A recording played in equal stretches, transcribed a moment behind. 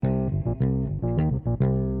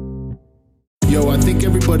think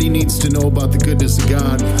everybody needs to know about the goodness of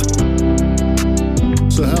God.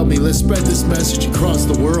 So help me, let's spread this message across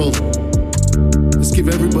the world. Let's give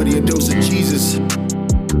everybody a dose of Jesus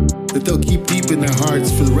that they'll keep deep in their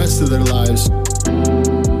hearts for the rest of their lives.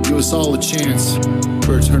 Give us all a chance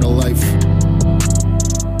for eternal life.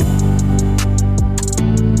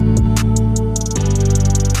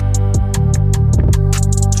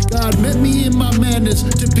 God met me in my madness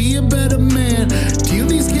to be a better man. Deal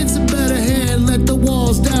these kids a better hand. Let the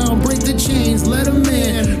walls down, break the chains, let them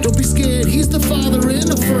in. Don't be scared, he's the father and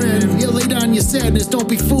a friend. Yeah, lay down your sadness, don't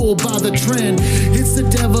be fooled by the trend. It's the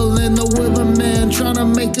devil and the willing man trying to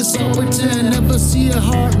make us all pretend. Never see a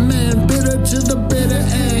heart man, bitter to the bitter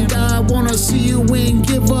end. I wanna see you win,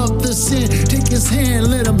 give up the sin. Take his hand,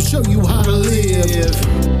 let him show you how to live.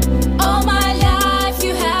 All my life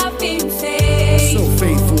you have been faithful. So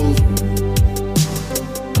faithful.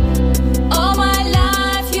 All my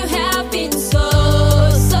life you have been so,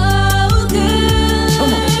 so good.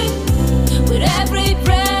 Come on. With every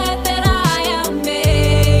breath that I am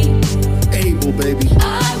made, Able, baby.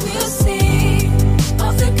 I will sing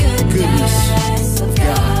of the goodness of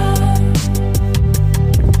God.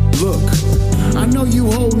 Look, I know you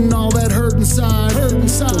holding all that hurt inside.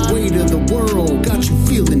 The weight of the world got you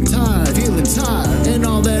feeling tired. And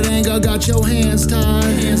all that anger got your hands tied.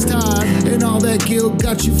 And all that guilt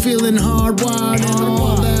got you feeling hard-wired. And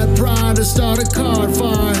all that pride to start a card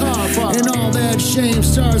fire. And all that shame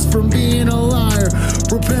starts from being a liar.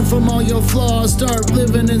 Repent from all your flaws, start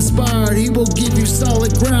living inspired. He will give you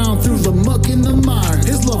solid ground through the muck and the mire.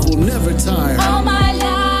 His love will never tire. All my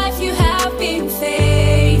life you have been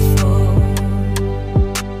faithful.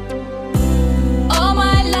 All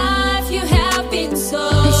my life you have been so,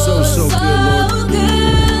 so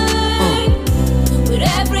good, Lord. With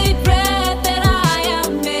every breath that I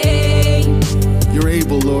am made, You're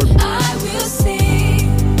able, Lord. I will sing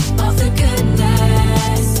of the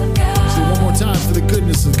goodness of God. Say one more time for the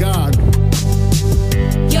goodness of God.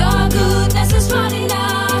 Your goodness is running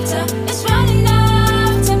after me. It's running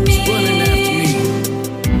after me.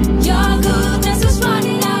 Your goodness is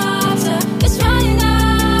running after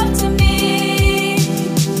me.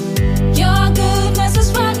 Your goodness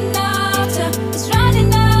is running after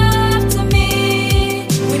me.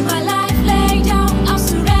 With my life laid down, I'm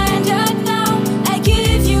surrendered now. I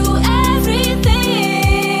give you everything.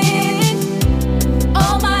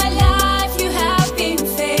 All my life you have been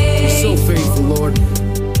So faithful. faithful, Lord.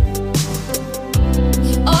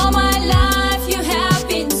 All my life you have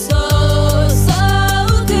been so,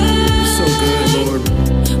 so good. So good, Lord.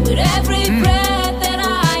 With every breath that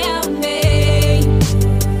I am made,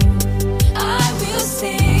 I will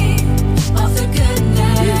sing of the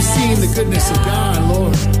goodness. We have seen the goodness of God,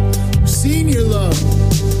 Lord. We've seen your love.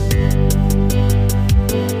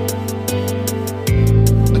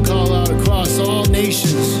 I call out across all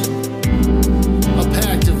nations a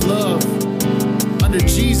pact of love under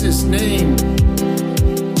Jesus' name,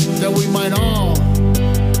 that we might all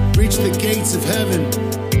reach the gates of heaven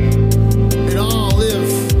and all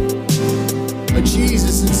live a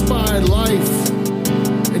Jesus-inspired life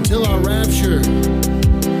until our rapture.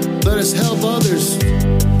 Let us help others.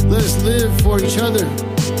 Let us live for each other.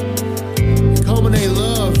 Culminate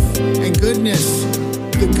love and goodness,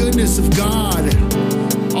 the goodness of God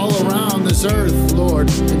all around this earth, Lord.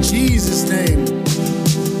 In Jesus' name.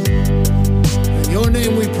 In your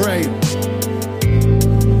name we pray.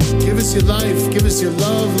 Give us your life. Give us your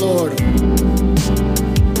love, Lord.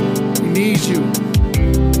 We need you.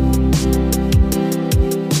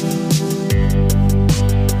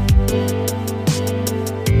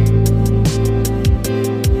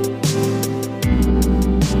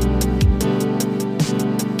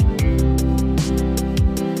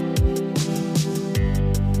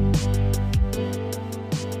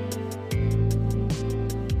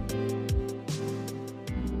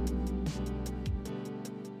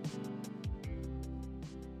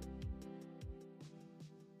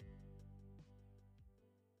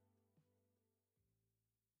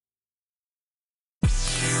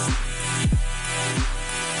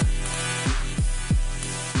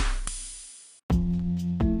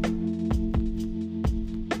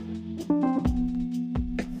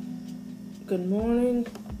 Good morning,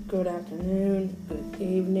 good afternoon, good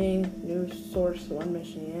evening, news source one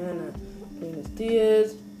Michiana. Buenos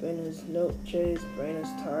dias, buenas noches, buenas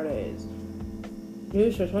tardes.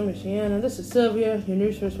 News source one Michiana. This is Sylvia, your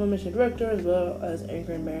news source one Michiana director, as well as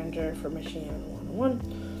anchor and manager for Michiana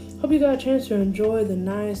 101. Hope you got a chance to enjoy the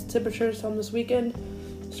nice temperatures on this weekend.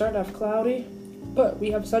 Started off cloudy, but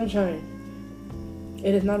we have sunshine.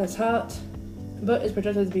 It is not as hot, but it's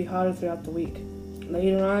projected to be hotter throughout the week.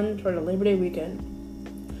 later on toward the Labor Day weekend.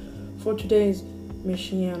 For today's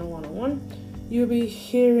Michiana 101, you'll be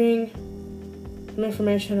hearing some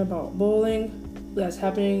information about bullying that's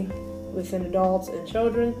happening within adults and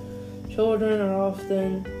children. Children are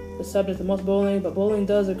often the subject of most bullying, but bullying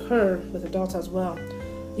does occur with adults as well.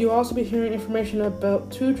 You'll also be hearing information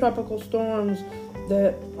about 2 tropical storms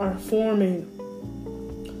that are forming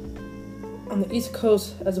on the East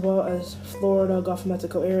Coast as well as Florida, Gulf of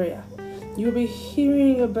Mexico area. You'll be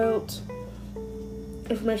hearing about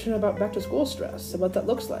information about back to school stress and what that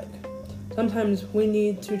looks like. Sometimes we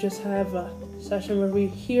need to just have a session where we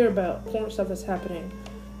hear about current stuff that's happening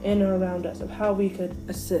in or around us, of how we could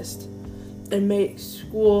assist and make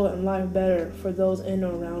school and life better for those in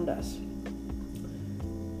or around us.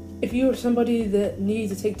 If you are somebody that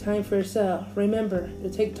needs to take time for yourself, remember to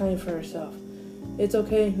take time for yourself. It's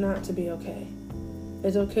okay not to be okay.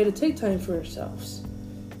 It's okay to take time for yourselves.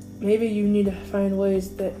 Maybe you need to find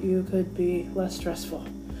ways that you could be less stressful,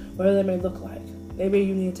 whatever that may look like. Maybe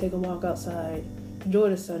you need to take a walk outside, enjoy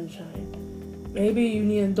the sunshine. Maybe you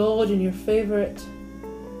need to indulge in your favorite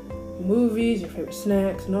movies, your favorite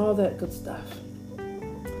snacks, and all that good stuff.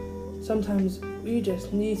 Sometimes we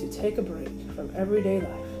just need to take a break from everyday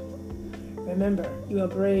life. Remember, you are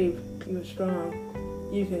brave, you are strong,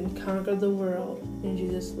 you can conquer the world, and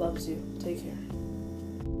Jesus loves you. Take care.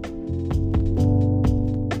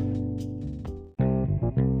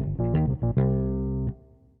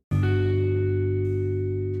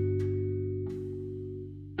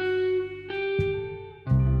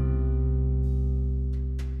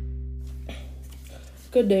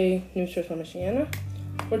 Good day, News Source from Michiana.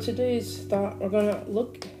 For today's thought, we're going to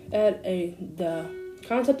look at the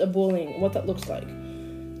concept of bullying, what that looks like.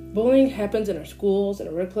 Bullying happens in our schools, in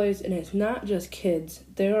our workplace, and it's not just kids.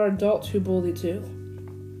 There are adults who bully too.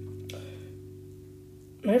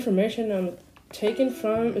 My information I'm taken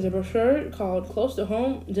from is a brochure called Close to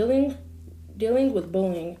Home, Dealing with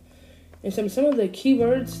Bullying. And some of the key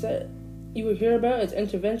words that you will hear about is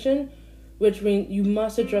intervention, which means you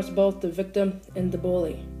must address both the victim and the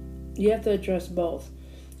bully. You have to address both.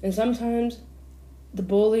 And sometimes the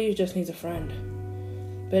bully just needs a friend.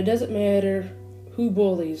 But it doesn't matter who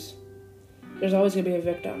bullies. There's always going to be a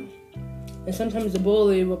victim. And sometimes the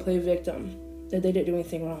bully will play victim, that they didn't do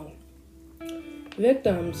anything wrong.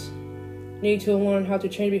 Victims need to learn how to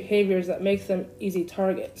change behaviors that make them easy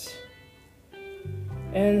targets.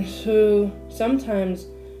 And so sometimes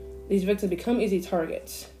these victims become easy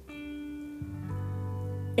targets.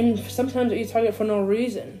 And sometimes they're easy target for no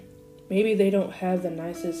reason. Maybe they don't have the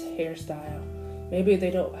nicest hairstyle. Maybe they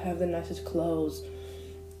don't have the nicest clothes.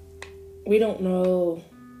 We don't know.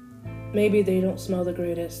 Maybe they don't smell the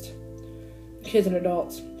greatest. Kids and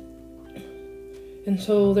adults. And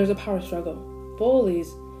so there's a power struggle. Bullies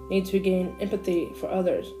need to gain empathy for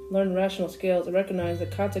others, learn rational skills, and recognize the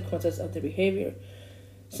consequences of their behavior.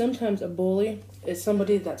 Sometimes a bully is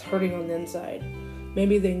somebody that's hurting on the inside.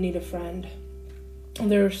 Maybe they need a friend.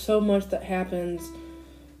 There's so much that happens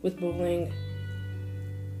with bullying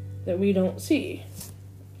that we don't see.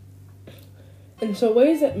 And so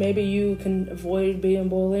ways that maybe you can avoid being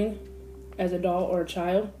bullied as an adult or a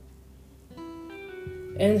child.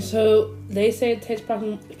 And so they say it takes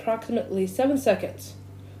approximately 7 seconds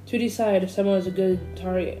to decide if someone is a good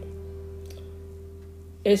target.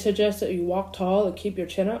 It suggests that you walk tall and keep your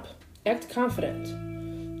chin up. Act confident,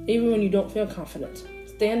 even when you don't feel confident.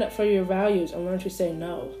 Stand up for your values and learn to say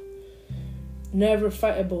no. Never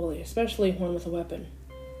fight a bully, especially one with a weapon.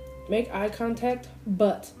 Make eye contact,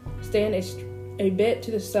 but stand a bit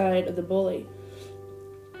to the side of the bully.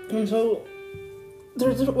 And so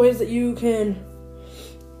there's different ways that you can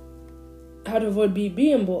how to avoid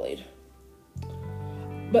being bullied.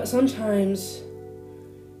 But sometimes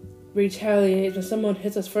we retaliate when someone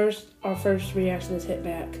hits us first. Our first reaction is hit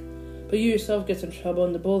back. But you yourself gets in trouble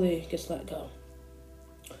and the bully gets let go.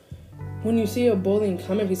 When you see a bullying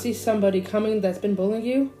coming, if you see somebody coming that's been bullying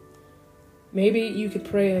you, maybe you could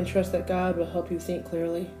pray and trust that God will help you think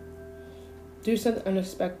clearly. Do something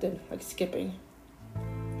unexpected, like skipping.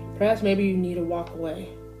 Perhaps maybe you need to walk away.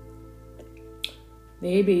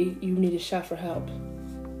 Maybe you need to shout for help.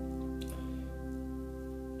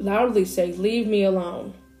 Loudly say, "Leave me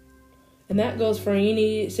alone." And that goes for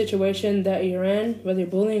any situation that you're in, whether you're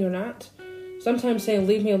bullying or not. Sometimes saying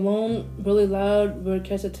 "leave me alone" really loud will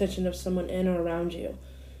catch the attention of someone in or around you,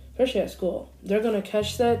 especially at school. They're going to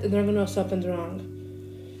catch that and they're going to know something's wrong.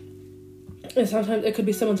 And sometimes it could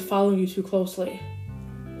be someone following you too closely,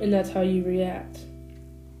 and that's how you react.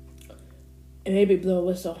 And maybe blow a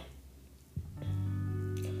whistle.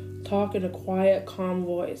 Talk in a quiet, calm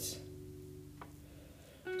voice.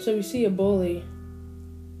 So if you see a bully,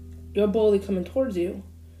 your bully coming towards you,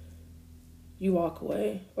 you walk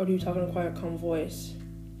away, or do you talk in a quiet, calm voice?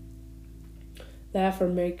 Laugh or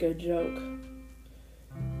make a joke.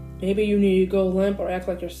 Maybe you need to go limp or act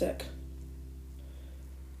like you're sick.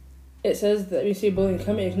 It says that when you see bullying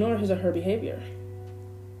coming, ignore his or her behavior.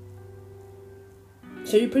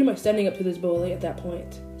 So you're pretty much standing up to this bully at that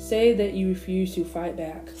point. Say that you refuse to fight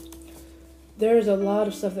back. There's a lot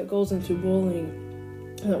of stuff that goes into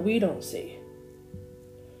bullying that we don't see.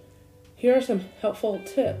 Here are some helpful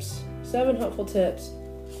tips, 7 helpful tips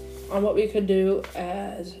on what we could do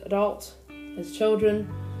as adults, as children,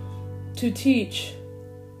 to teach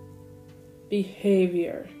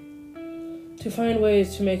behavior, to find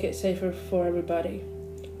ways to make it safer for everybody,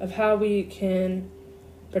 of how we can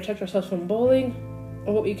protect ourselves from bullying,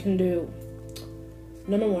 or what we can do.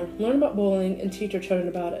 Number 1, learn about bullying and teach your children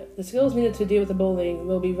about it. The skills needed to deal with the bullying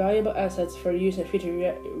will be valuable assets for use in future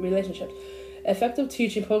relationships. Effective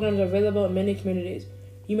teaching programs are available in many communities.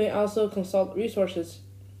 You may also consult resources,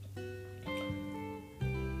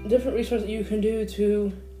 different resources that you can do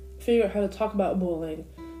to figure out how to talk about bullying.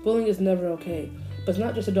 Bullying is never okay, but it's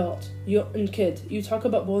not just adults and kids. You talk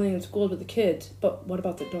about bullying in schools with the kids, but what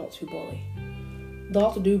about the adults who bully?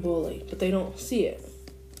 Adults do bully, but they don't see it.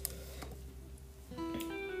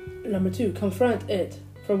 Number 2, confront it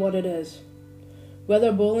for what it is.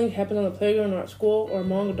 Whether bullying happens on the playground or at school or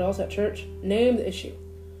among adults at church, name the issue.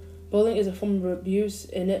 Bullying is a form of abuse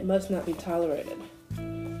and it must not be tolerated.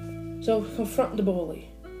 So confront the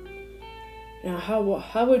bully. Now,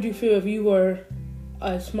 how would you feel if you were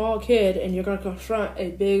a small kid and you're going to confront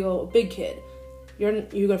a big kid? You're going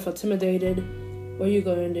to feel intimidated. What are you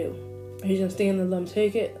going to do? Are you going to stand and let them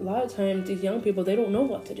take it? A lot of times, these young people, they don't know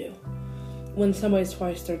what to do. When somebody's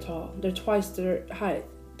twice their tall, they're twice their height,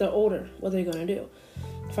 they're older, what are they going to do?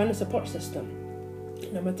 Find a support system.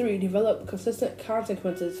 Number 3, develop consistent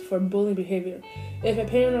consequences for bullying behavior. If a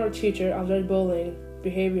parent or a teacher observes bullying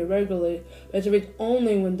behavior regularly, but it's reached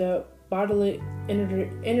only when the bodily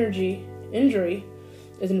injury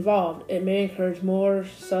is involved, it may encourage more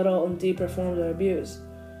subtle and deeper forms of abuse.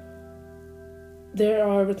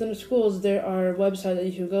 Within the schools, there are websites that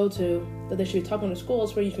you can go to that they should be talking to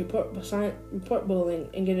schools where you can report bullying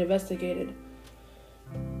and get investigated.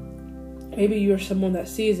 Maybe you're someone that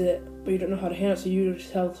sees it, but you don't know how to handle it, so you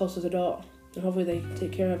tell the closest adult, and hopefully they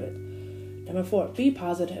take care of it. Number 4, be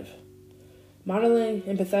positive. Modeling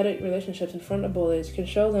empathetic relationships in front of bullies can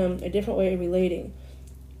show them a different way of relating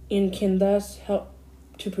and can thus help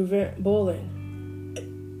to prevent bullying.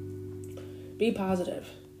 Be positive.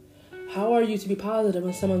 How are you to be positive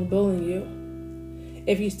when someone's bullying you?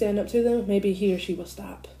 If you stand up to them, maybe he or she will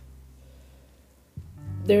stop.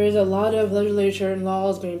 There is a lot of legislation and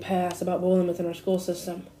laws being passed about bullying within our school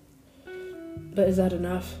system. But is that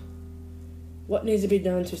enough? What needs to be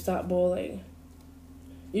done to stop bullying?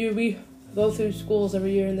 We go through schools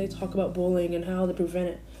every year and they talk about bullying and how to prevent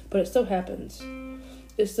it. But it still happens.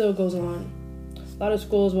 It still goes on. A lot of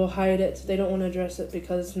schools will hide it. They don't want to address it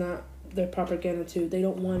because it's not their propaganda too. They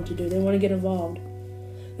don't want to do. They want to get involved.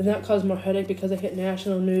 And that causes more headache because they hit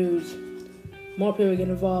national news. More people get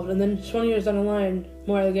involved. And then 20 years down the line,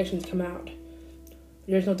 more allegations come out.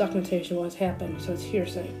 There's no documentation of what's happened, so it's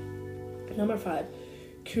hearsay. Number 5,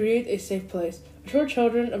 create a safe place. Assure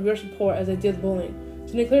children of your support as they deal with bullying.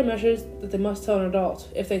 Send clear measures that they must tell an adult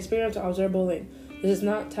if they experience or observe bullying. This is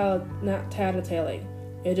not tattletaling.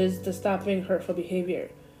 It is the stopping hurtful behavior.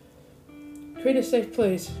 Create a safe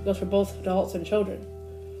place goes for both adults and children.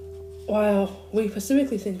 While we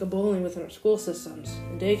specifically think of bullying within our school systems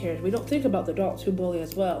and daycares, we don't think about the adults who bully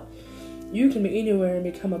as well. You can be anywhere and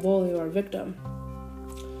become a bully or a victim.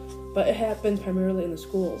 But it happens primarily in the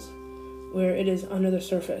schools, where it is under the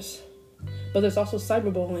surface. But there's also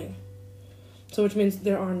cyberbullying, so which means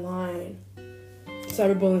they're online.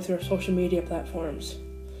 Cyberbullying through our social media platforms.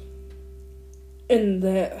 And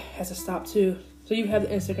that has to stop too. So you have the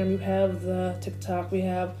Instagram, you have the TikTok, we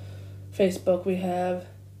have Facebook, we have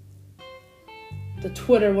the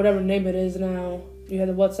Twitter, whatever name it is now. You have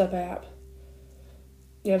the WhatsApp app.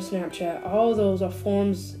 You have Snapchat. All those are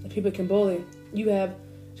forms that people can bully. You have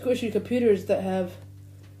squishy computers that have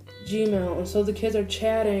Gmail, and so the kids are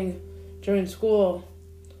chatting during school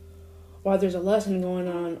while there's a lesson going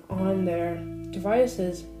on their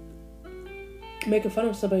devices, making fun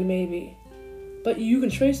of somebody maybe. But you can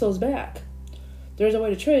trace those back. There's a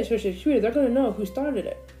way to trace, especially a computer. They're going to know who started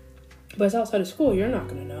it. But it's outside of school, you're not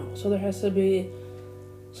going to know. So there has to be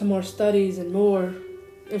some more studies and more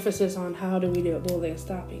emphasis on how do we deal with bullying and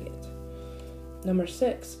stopping it. Number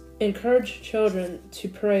 6, encourage children to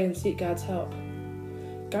pray and seek God's help.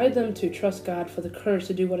 Guide them to trust God for the courage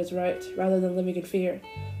to do what is right rather than living in fear.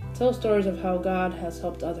 Tell stories of how God has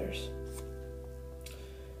helped others.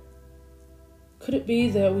 Could it be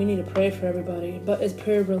that we need to pray for everybody, but is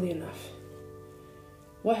prayer really enough?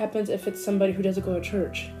 What happens if it's somebody who doesn't go to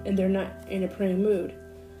church and they're not in a praying mood?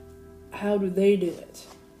 How do they do it?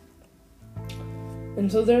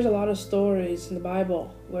 And so there's a lot of stories in the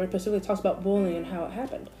Bible where it specifically talks about bullying and how it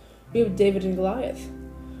happened. We have David and Goliath.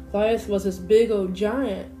 Goliath was this big old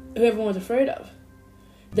giant who everyone was afraid of.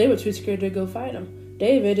 They were too scared to go fight him.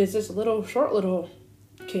 David is this short little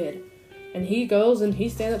kid. And he goes and he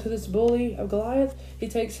stands up to this bully of Goliath. He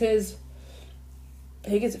gets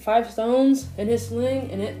 5 stones in his sling,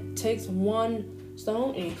 and it takes 1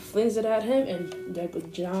 stone, and he flings it at him, and the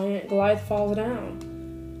giant Goliath falls down.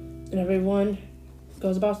 And everyone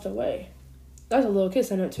goes about their way. That's a little kid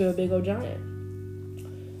standing up to a big old giant.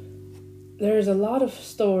 There's a lot of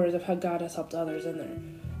stories of how God has helped others in there.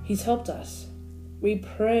 He's helped us. We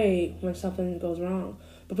pray when something goes wrong,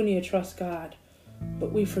 but we need to trust God.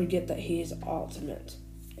 But we forget that He is ultimate.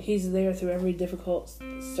 He's there through every difficult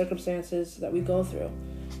circumstances that we go through.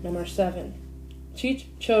 Number 7, teach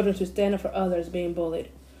children to stand up for others being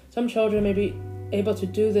bullied. Some children may be able to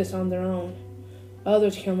do this on their own.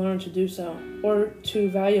 Others can learn to do so, or to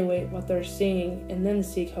evaluate what they're seeing and then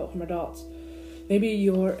seek help from adults. Maybe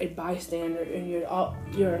you're a bystander and you're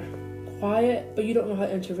quiet, but you don't know how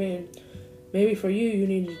to intervene. Maybe for you, you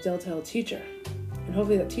need to tell a teacher, and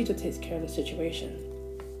hopefully that teacher takes care of the situation.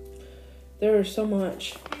 There is so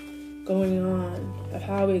much going on of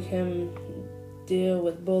how we can deal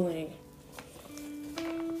with bullying.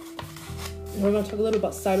 We're going to talk a little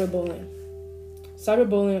about cyberbullying.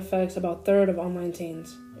 Cyberbullying affects about a third of online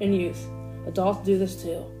teens and youth. Adults do this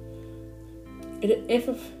too. It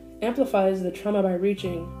amplifies the trauma by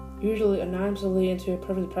reaching, usually anonymously, into a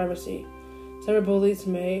person's privacy. Cyberbullies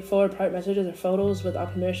may forward private messages or photos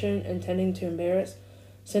without permission, intending to embarrass,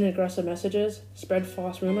 send aggressive messages, spread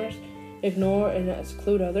false rumors, ignore and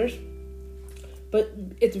exclude others. But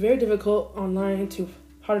it's very difficult online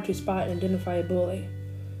harder to spot and identify a bully,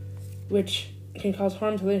 which can cause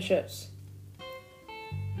harm to relationships.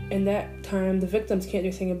 In that time, the victims can't do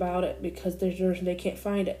anything about it because they can't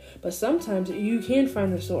find it. But sometimes you can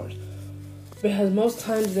find the source, because most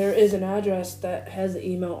times there is an address that has the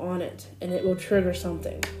email on it, and it will trigger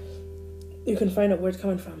something. You can find out where it's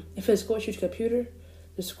coming from. If it's school issued computer,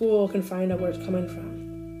 the school can find out where it's coming from.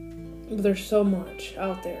 But there's so much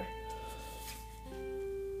out there.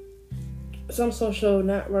 Some social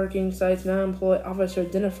networking sites now employ officers to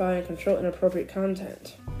identify and control inappropriate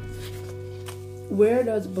content. Where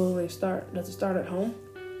does bullying start? Does it start at home?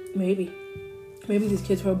 Maybe. Maybe these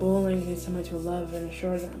kids who are bullying need somebody to love and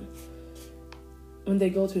assure them. When they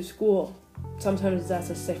go to school, sometimes that's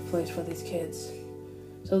a safe place for these kids.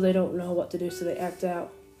 So they don't know what to do, so they act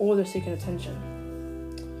out, or they're seeking attention.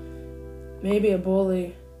 Maybe a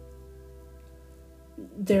bully,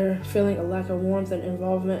 they're feeling a lack of warmth and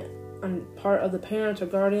involvement on part of the parents or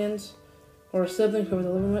guardians or a sibling who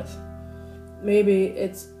they're living with. Maybe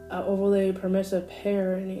it's overly permissive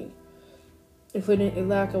parenting, including a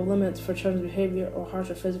lack of limits for children's behavior or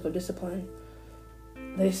harsher physical discipline.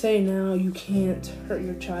 They say now you can't hurt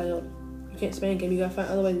your child. You can't spank him. You gotta find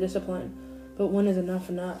other ways to discipline. But when is enough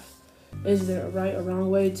enough? Is there a right or wrong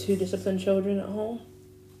way to discipline children at home?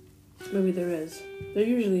 Maybe there is.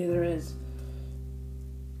 There is.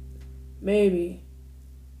 Maybe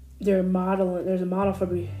there's a model for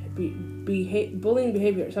bullying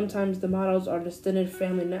behavior. Sometimes the models are the extended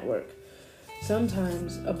family network.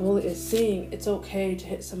 Sometimes a bully is seeing it's okay to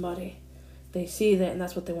hit somebody. They see that and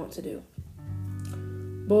that's what they want to do.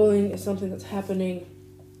 Bullying is something that's happening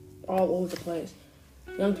all over the place.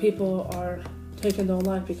 Young people are taking their own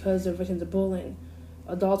life because they're victims of bullying.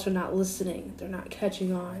 Adults are not listening. They're not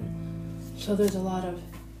catching on. So there's a lot of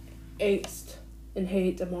angst and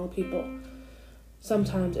hate among people.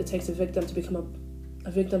 Sometimes it takes a victim to become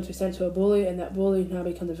a victim to send to a bully, and that bully now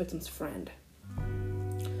becomes the victim's friend.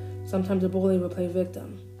 Sometimes a bully will play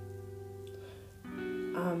victim.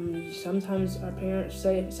 Sometimes our parents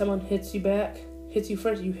say if someone hits you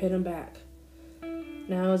first, you hit them back.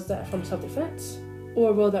 Now, is that from self-defense,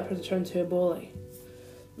 or will that person turn to a bully?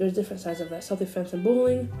 There's different sides of that. Self-defense and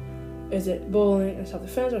bullying. Is it bullying and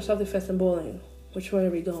self-defense, or self-defense and bullying? Which way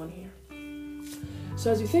are we going here?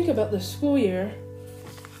 So as you think about the school year,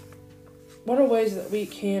 what are ways that we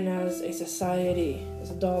can, as a society, as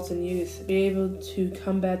adults and youth, be able to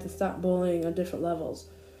combat and stop bullying on different levels?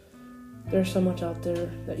 There's so much out there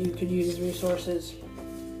that you could use as resources.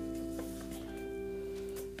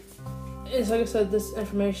 And so like I said, this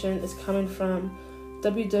information is coming from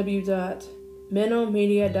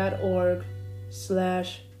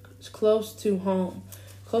www.menomedia.org/close to home.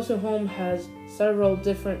 Close to Home has several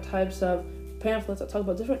different types of pamphlets that talk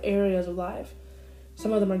about different areas of life.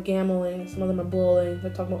 Some of them are gambling, some of them are bullying.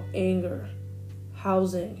 They talk about anger,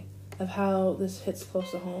 housing, of how this hits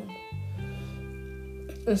close to home.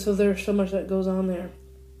 And so there's so much that goes on there.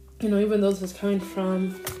 Even though this is coming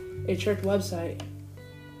from a church website,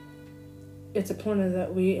 it's important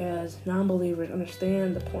that we as non-believers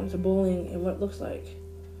understand the importance of bullying and what it looks like.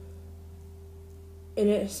 And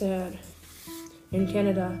it's sad. In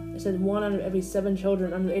Canada, it said 1 out of every 7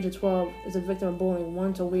 children under the age of 12 is a victim of bullying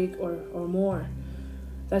once a week or more.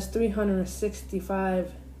 That's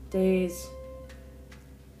 365 days,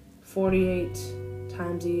 48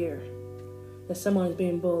 times a year that someone is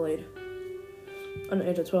being bullied under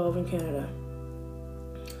the age of 12 in Canada.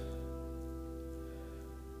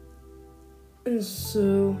 And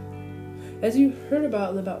so, as you heard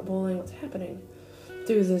about bullying, what's happening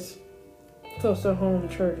through this Close to Home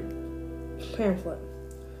church pamphlet,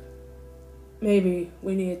 maybe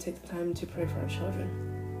we need to take the time to pray for our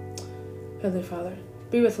children. Heavenly Father,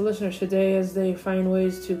 be with the listeners today as they find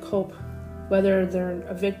ways to cope, whether they're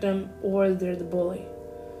a victim or they're the bully.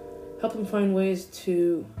 Help them find ways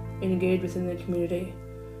to engage within the community.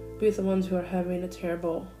 Be with the ones who are having a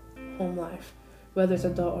terrible home life, whether it's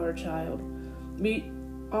adult or a child. We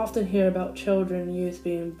often hear about children and youth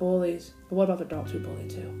being bullies, but what about adults who bully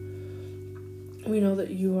too? We know that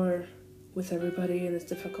you are with everybody in this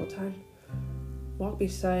difficult time. Walk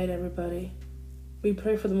beside everybody. We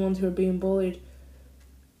pray for the ones who are being bullied.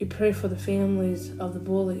 We pray for the families of the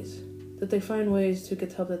bullies, that they find ways to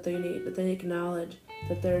get the help that they need, that they acknowledge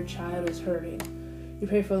that their child is hurting. We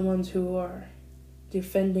pray for the ones who are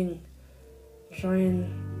defending,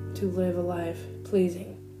 trying to live a life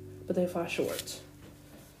pleasing, but they fall short.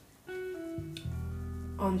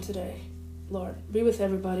 On today, Lord, be with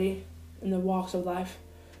everybody in the walks of life.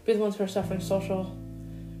 Be the ones who are suffering social,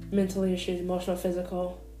 mentally issues, emotional,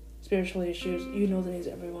 physical, spiritual issues. You know the needs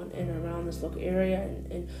of everyone in and around this local area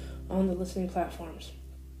and on the listening platforms.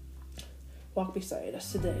 Walk beside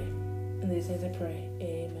us today. In these things I pray.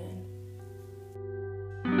 Amen.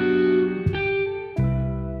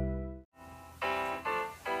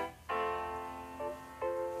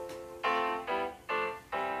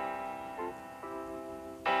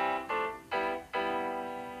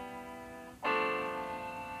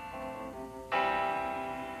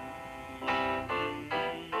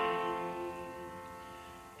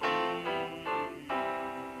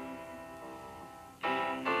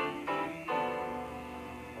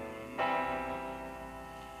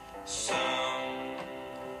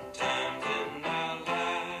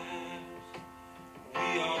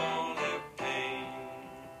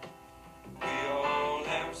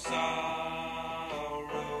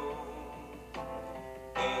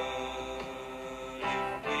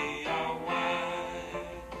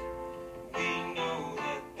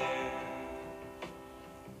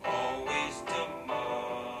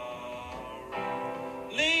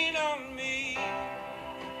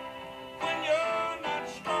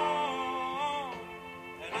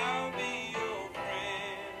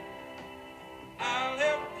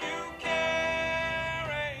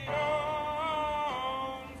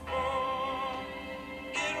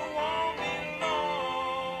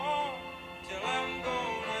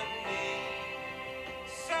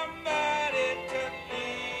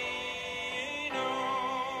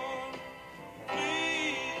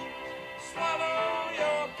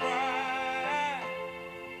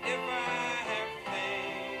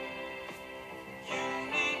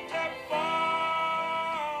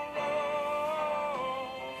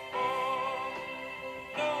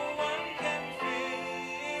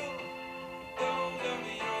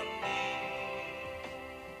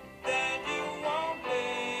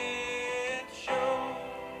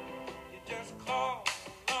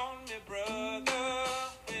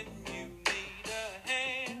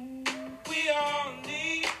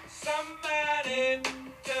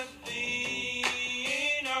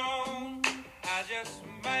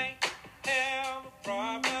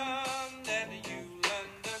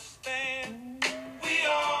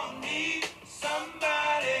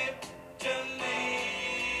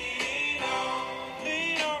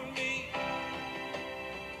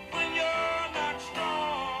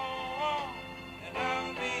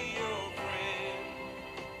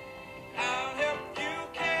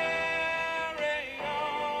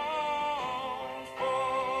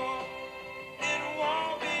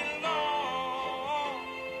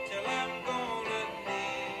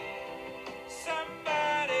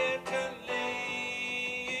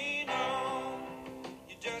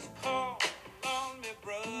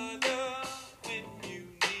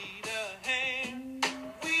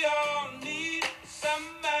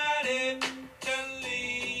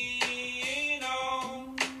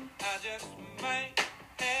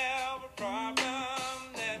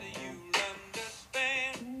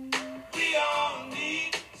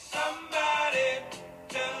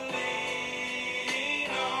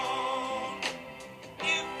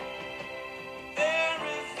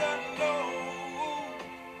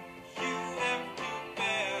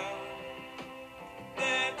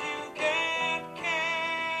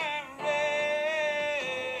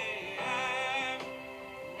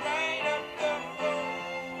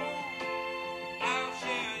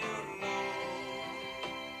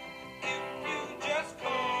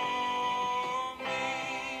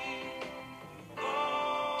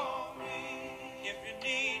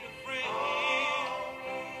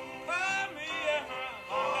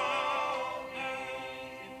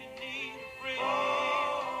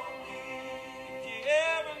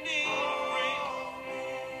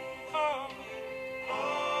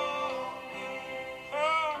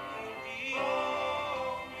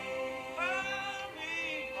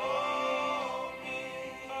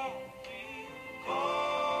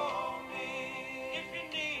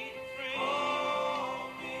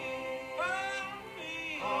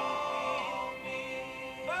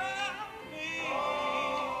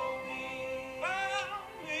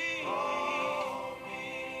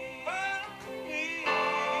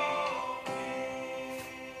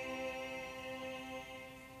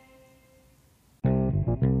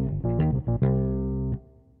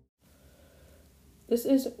 This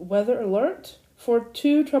is weather alert for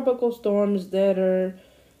 2 tropical storms that are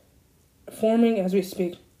forming as we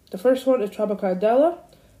speak. The first one is Tropical Idella.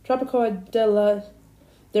 Tropical Idella,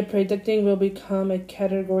 they're predicting, will become a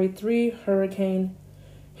Category 3 hurricane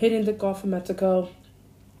hitting the Gulf of Mexico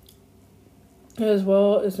as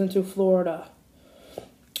well as into Florida.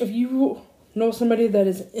 If you know somebody that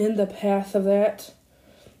is in the path of that,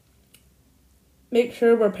 make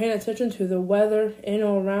sure we're paying attention to the weather in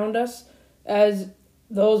and around us as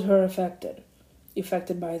those who are affected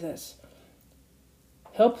by this.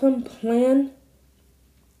 Help them plan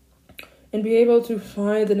and be able to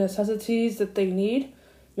find the necessities that they need.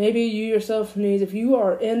 Maybe you yourself need, if you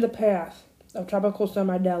are in the path of Tropical Storm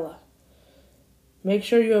Idella, make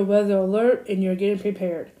sure you're weather alert and you're getting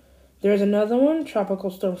prepared. There's another one,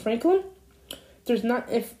 Tropical Storm Franklin. There's not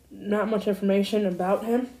much information about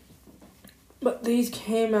him, but these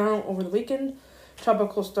came out over the weekend.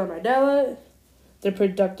 Tropical Storm Idella, they're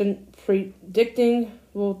predicting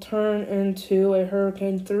will turn into a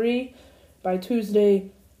Hurricane 3 by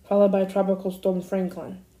Tuesday, followed by Tropical Storm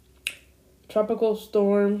Franklin. Tropical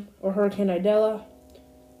Storm or Hurricane Idella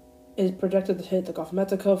is projected to hit the Gulf of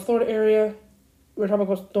Mexico, Florida area, where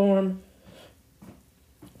Tropical Storm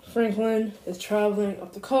Franklin is traveling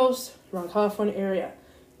up the coast around California area.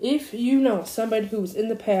 If you know somebody who's in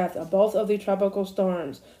the path of both of the tropical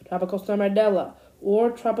storms, Tropical Storm Idella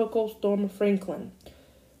or Tropical Storm Franklin,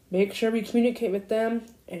 make sure we communicate with them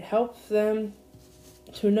and help them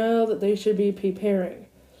to know that they should be preparing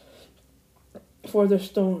for the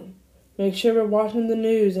storm. Make sure we're watching the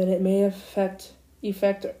news and it may affect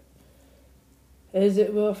as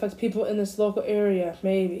it will affect people in this local area,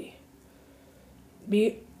 maybe.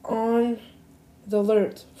 Be on the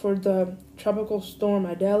alert for the Tropical Storm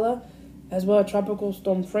Idella as well as Tropical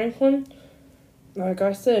Storm Franklin. Like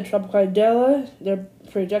I said, Tropical Idella, they're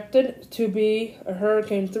projected to be a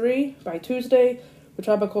Hurricane 3 by Tuesday, with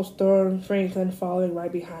Tropical Storm Franklin following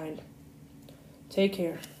right behind. Take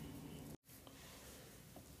care.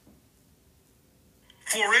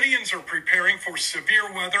 Floridians are preparing for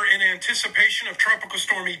severe weather in anticipation of Tropical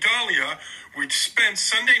Storm Idalia, which spent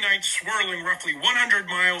Sunday night swirling roughly 100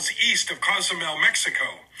 miles east of Cozumel, Mexico.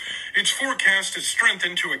 Its forecast is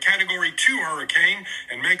strengthened to a Category 2 hurricane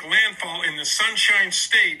and make landfall in the Sunshine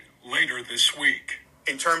State later this week.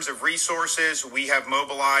 In terms of resources, we have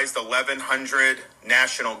mobilized 1,100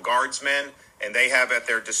 National Guardsmen, and they have at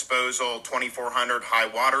their disposal 2,400 high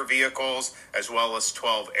water vehicles, as well as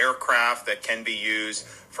 12 aircraft that can be used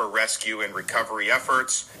for rescue and recovery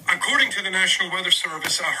efforts. According to the National Weather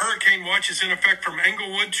Service, a hurricane watch is in effect from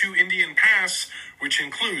Englewood to Indian Pass, which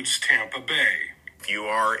includes Tampa Bay. If you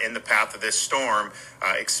are in the path of this storm,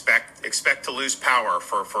 expect to lose power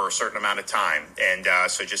for a certain amount of time, and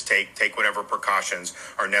so just take whatever precautions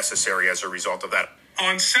are necessary as a result of that.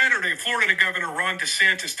 On Saturday, Florida Governor Ron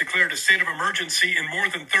DeSantis declared a state of emergency in more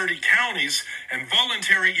than 30 counties, and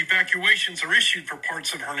voluntary evacuations are issued for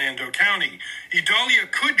parts of Hernando County. Idalia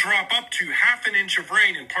could drop up to half an inch of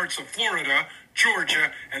rain in parts of Florida,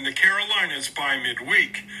 Georgia, and the Carolinas by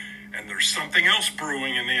midweek. And there's something else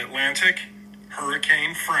brewing in the Atlantic: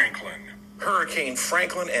 Hurricane Franklin. Hurricane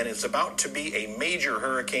Franklin, and it's about to be a major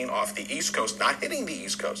hurricane off the East Coast, not hitting the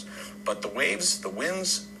East Coast, but the waves, the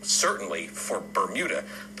winds, certainly for Bermuda,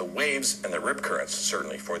 the waves and the rip currents,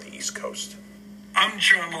 certainly for the East Coast. I'm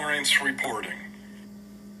John Lawrence reporting.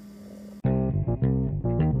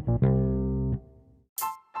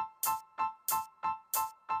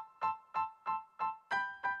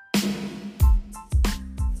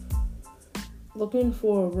 Looking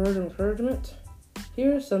for a word of encouragement?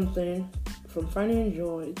 Here's something from Finding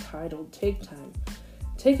Joy titled Take Time.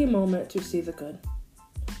 Take a moment to see the good,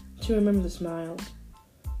 to remember the smiles,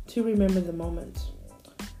 to remember the moments,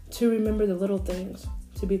 to remember the little things,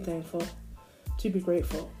 to be thankful, to be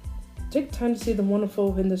grateful. Take time to see the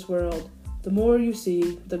wonderful in this world. The more you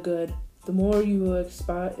see the good, the more you will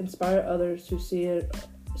inspire others to see it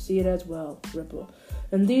as well. Ripple.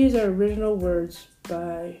 And these are original words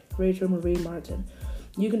by Rachel Marie Martin.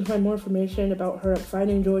 You can find more information about her at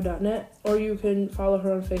findingjoy.net, or you can follow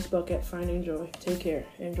her on Facebook at Finding Joy. Take care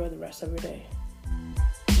and enjoy the rest of your day.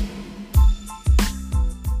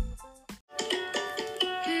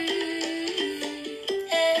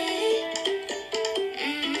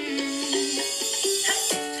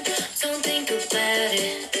 Don't think about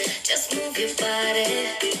it, just move your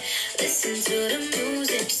body. Listen to the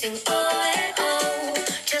music, sing oh and oh.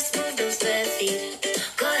 Just move those bare feet,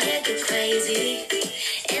 go ahead, get crazy.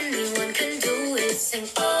 Anyone can do it, sing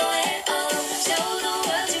oh and oh. Show the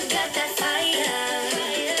world you got that fire.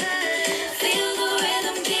 Feel the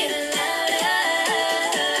rhythm getting louder.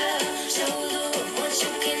 Show the world one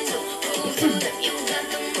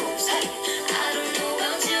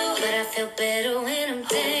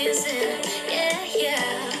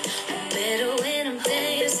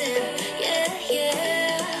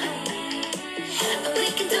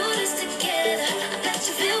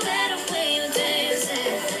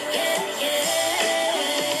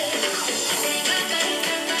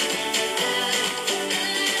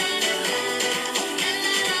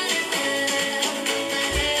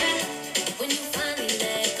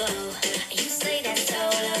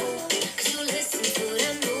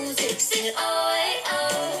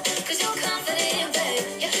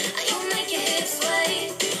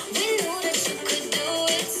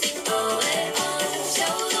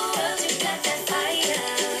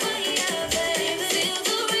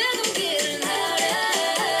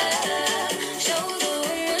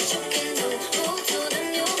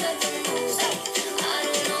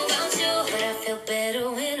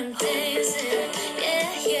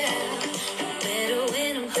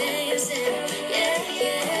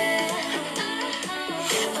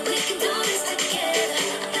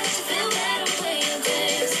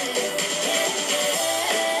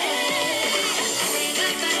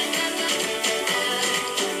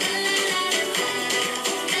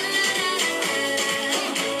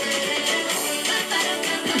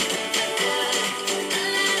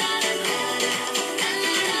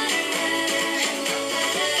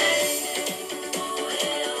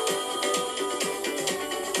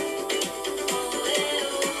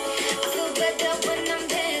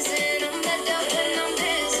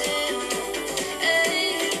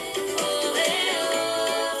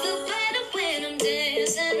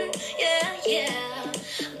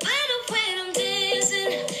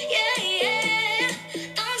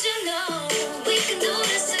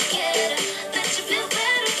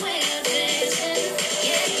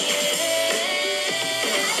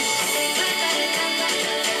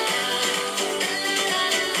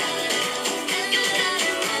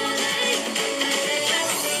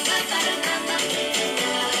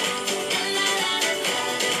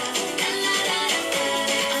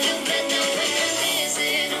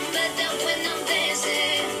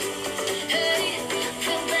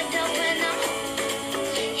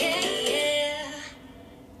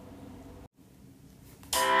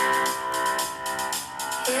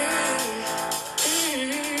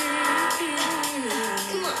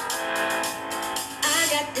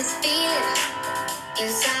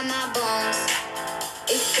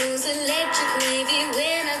goes electric wavy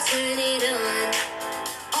when I turn it on.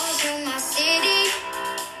 All through my city,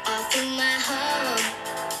 all through my home.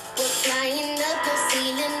 We're flying up the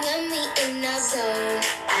ceiling when we in our zone.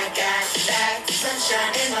 I got that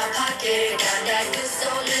sunshine in my pocket, got that good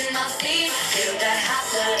soul in my feet. Feel that hot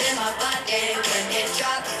blood in my body when it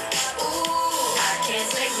drops. Ooh, I can't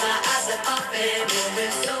take my eyes off it,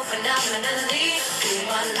 moving so phenomenally. Through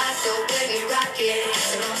my life, so baby, rock it,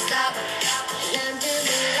 so don't stop. Under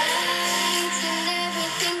the lights and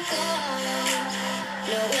everything goes.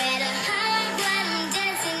 Nowhere to hide when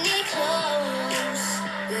dancing it close.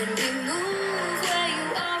 When we move where you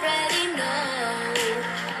already know.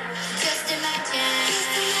 Just imagine,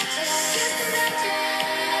 just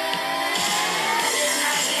imagine. This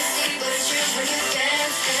night you see but it's true when you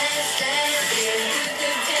dance, dance, dance. Yeah, you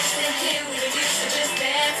could dance with here with you, so just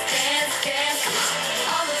dance, dance, dance. Come on.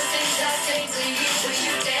 All those things I say to you when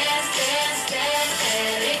you dance, dance, dance.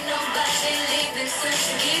 And ain't nobody leaving soon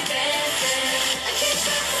to keep dancing. I can't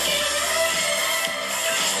stop the feeling.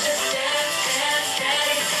 Just dance, dance,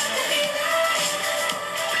 dance.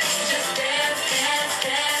 Just dance, dance,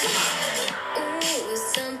 dance. Ooh, it's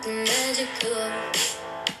something magical.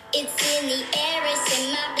 It's in the air, it's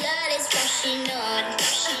in my blood, it's rushing on.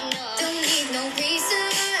 Don't need no reason,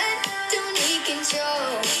 don't need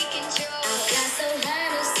control. I fly so high,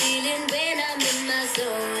 no ceiling when I'm in my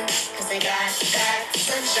zone. Cause I got that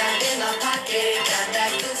sunshine in my pocket, got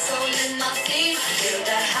that good soul in my feet. Feel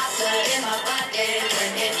that hot blood in my body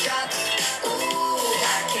when it drops. Ooh,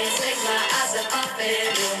 I can't take my eyes off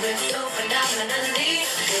it, moving so phenomenally.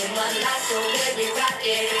 Feel my life so very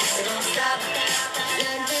rocket, so don't stop.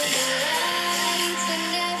 Under the lights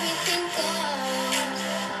and everything goes.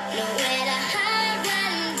 Nowhere to hide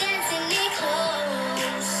when dancing it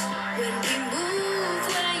close. When we move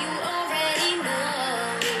where you already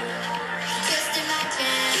know. Just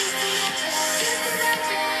imagine, just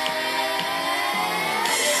imagine.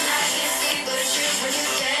 This night you see but it's true when you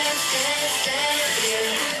dance, dance, dance. Yeah,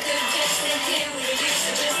 you could dance with here with you, so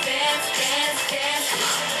just dance, dance, dance. Come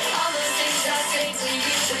on. All those things I say to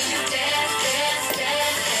you when you dance, dance,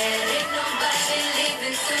 dance. And ain't nobody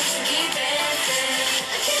leaving soon to keep dancing.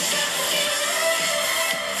 I can't stop the feeling.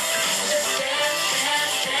 Just dance,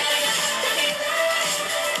 dance, dance.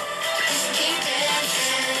 Keep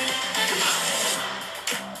dancing. Come on.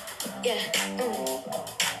 Yeah.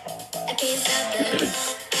 I can't stop the.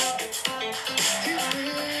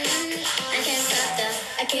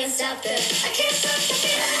 I can't stop the. I can't stop the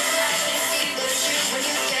feeling. You see but it's true when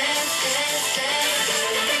you dance, dance, dance.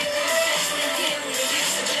 Dance with you,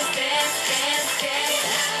 so just dance, dance, dance.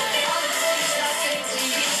 All the things I say to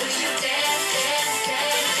you when you dance, dance,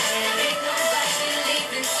 dance. And ain't nobody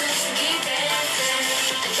leaving soon to keep dancing.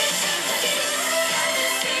 I can't stop the feeling. Got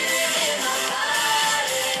this feeling in my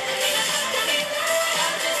body.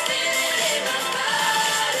 Got this feeling in my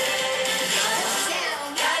body.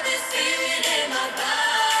 Got this feeling in my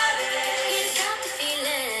body. Can't stop the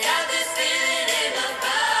feeling. Got this feeling in my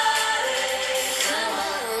body. Come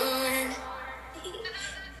on.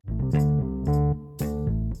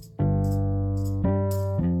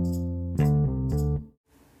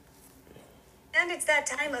 And it's that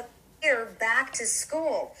time of year, back to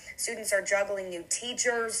school. Students are juggling new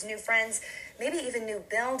teachers, new friends, maybe even new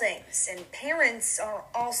buildings. And parents are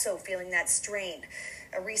also feeling that strain.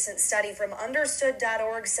 A recent study from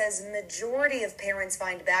understood.org says majority of parents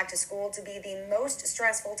find back to school to be the most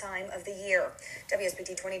stressful time of the year.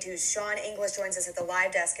 WSBT 22's Sean English joins us at the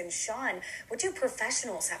live desk. And Sean, what do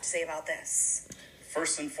professionals have to say about this?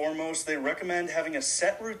 First and foremost, they recommend having a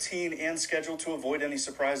set routine and schedule to avoid any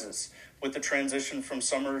surprises. With the transition from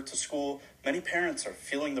summer to school, many parents are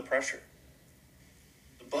feeling the pressure.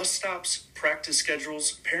 The bus stops, practice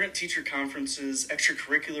schedules, parent-teacher conferences,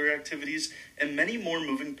 extracurricular activities, and many more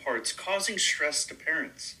moving parts causing stress to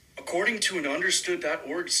parents. According to an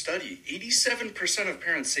understood.org study, 87% of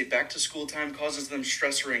parents say back-to-school time causes them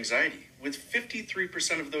stress or anxiety, with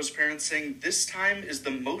 53% of those parents saying this time is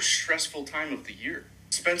the most stressful time of the year.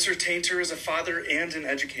 Spencer Tainter is a father and an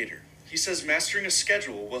educator. He says mastering a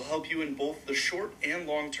schedule will help you in both the short and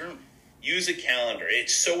long term. Use a calendar.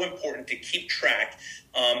 It's so important to keep track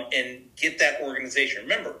and get that organization.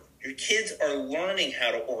 Remember, your kids are learning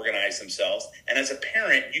how to organize themselves, and as a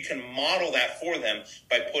parent, you can model that for them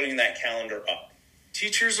by putting that calendar up.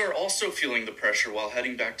 Teachers are also feeling the pressure while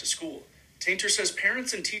heading back to school. Tainter says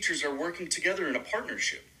parents and teachers are working together in a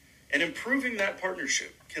partnership, and improving that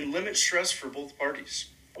partnership can limit stress for both parties.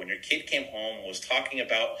 When your kid came home and was talking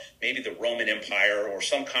about maybe the Roman Empire or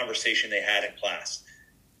some conversation they had in class,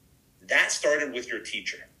 that started with your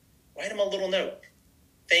teacher. Write them a little note.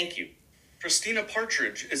 Thank you. Christina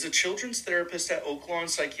Partridge is a children's therapist at Oak Lawn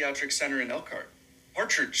Psychiatric Center in Elkhart.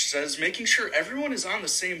 Partridge says making sure everyone is on the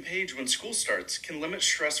same page when school starts can limit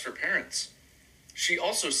stress for parents. She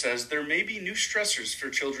also says there may be new stressors for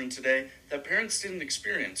children today that parents didn't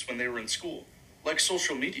experience when they were in school, like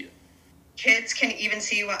social media. Kids can even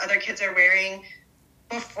see what other kids are wearing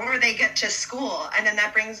before they get to school, and then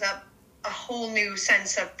that brings up a whole new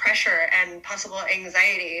sense of pressure and possible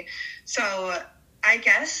anxiety. So I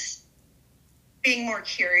guess being more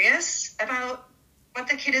curious about what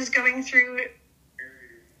the kid is going through.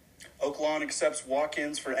 Oak Lawn accepts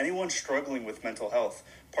walk-ins for anyone struggling with mental health.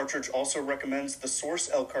 Partridge also recommends The Source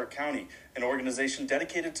Elkhart County, an organization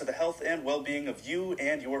dedicated to the health and well-being of you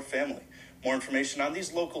and your family. More information on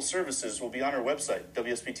these local services will be on our website,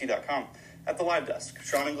 WSBT.com. At the live desk,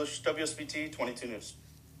 Sean English, WSBT 22 News.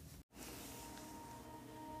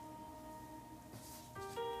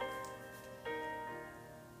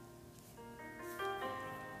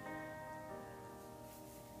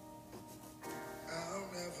 I'll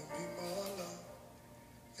never be more loved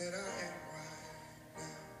than I am right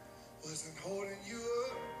now. Wasn't holding you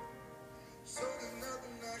up, so there's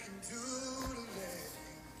nothing I can do to let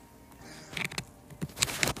you down.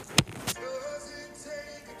 Doesn't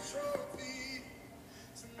take a trophy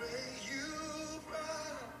to make you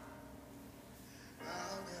proud.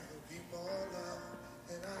 I'll never be more loved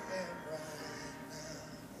than I am right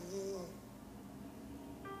now. Ooh.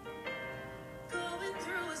 Going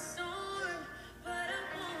through a storm, but I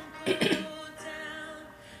won't go down.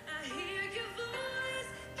 I hear your voice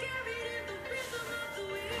carried in the rhythm of the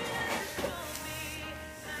wind. Call me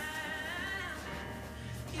out.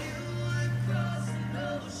 You would cross an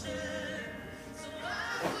ocean, so I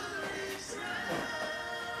wouldn't drown.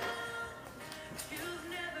 You've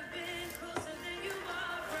never been closer than you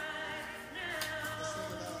are right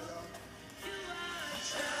now. You are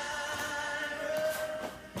Jireh.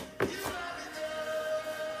 You are enough.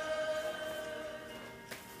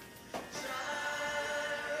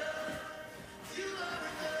 Jireh. You are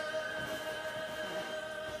enough.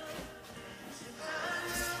 So I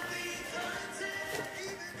will be content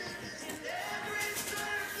in every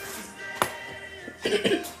circumstance.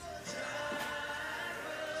 Jireh.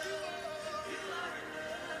 You are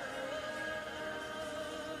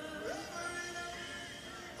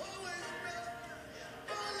always enough,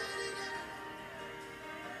 more than enough,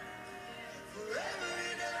 forever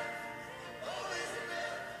enough, always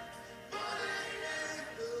enough, more than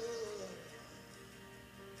enough.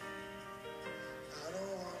 I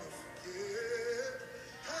don't wanna forget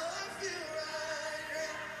how I feel right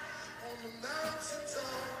now on the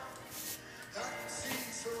mountaintop. I can see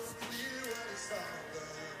so clear what it's all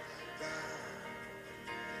about.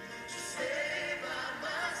 Just stay by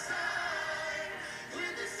my side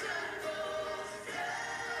when the sun goes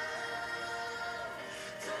down.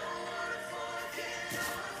 Don't wanna forget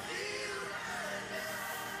how I feel right now.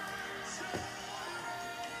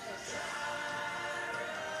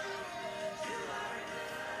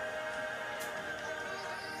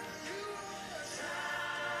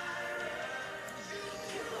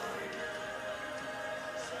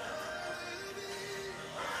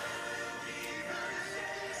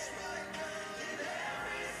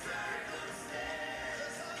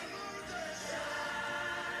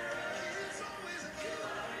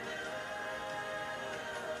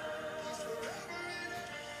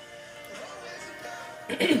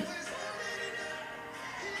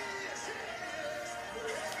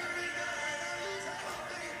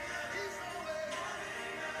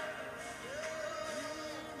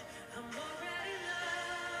 I'm already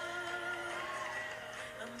loved.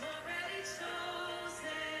 I'm already chosen.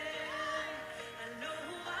 I know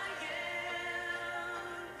who I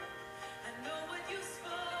am. I know what you've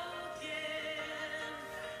spoken.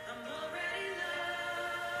 I'm already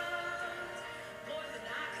loved more than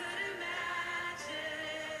I could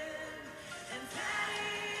imagine.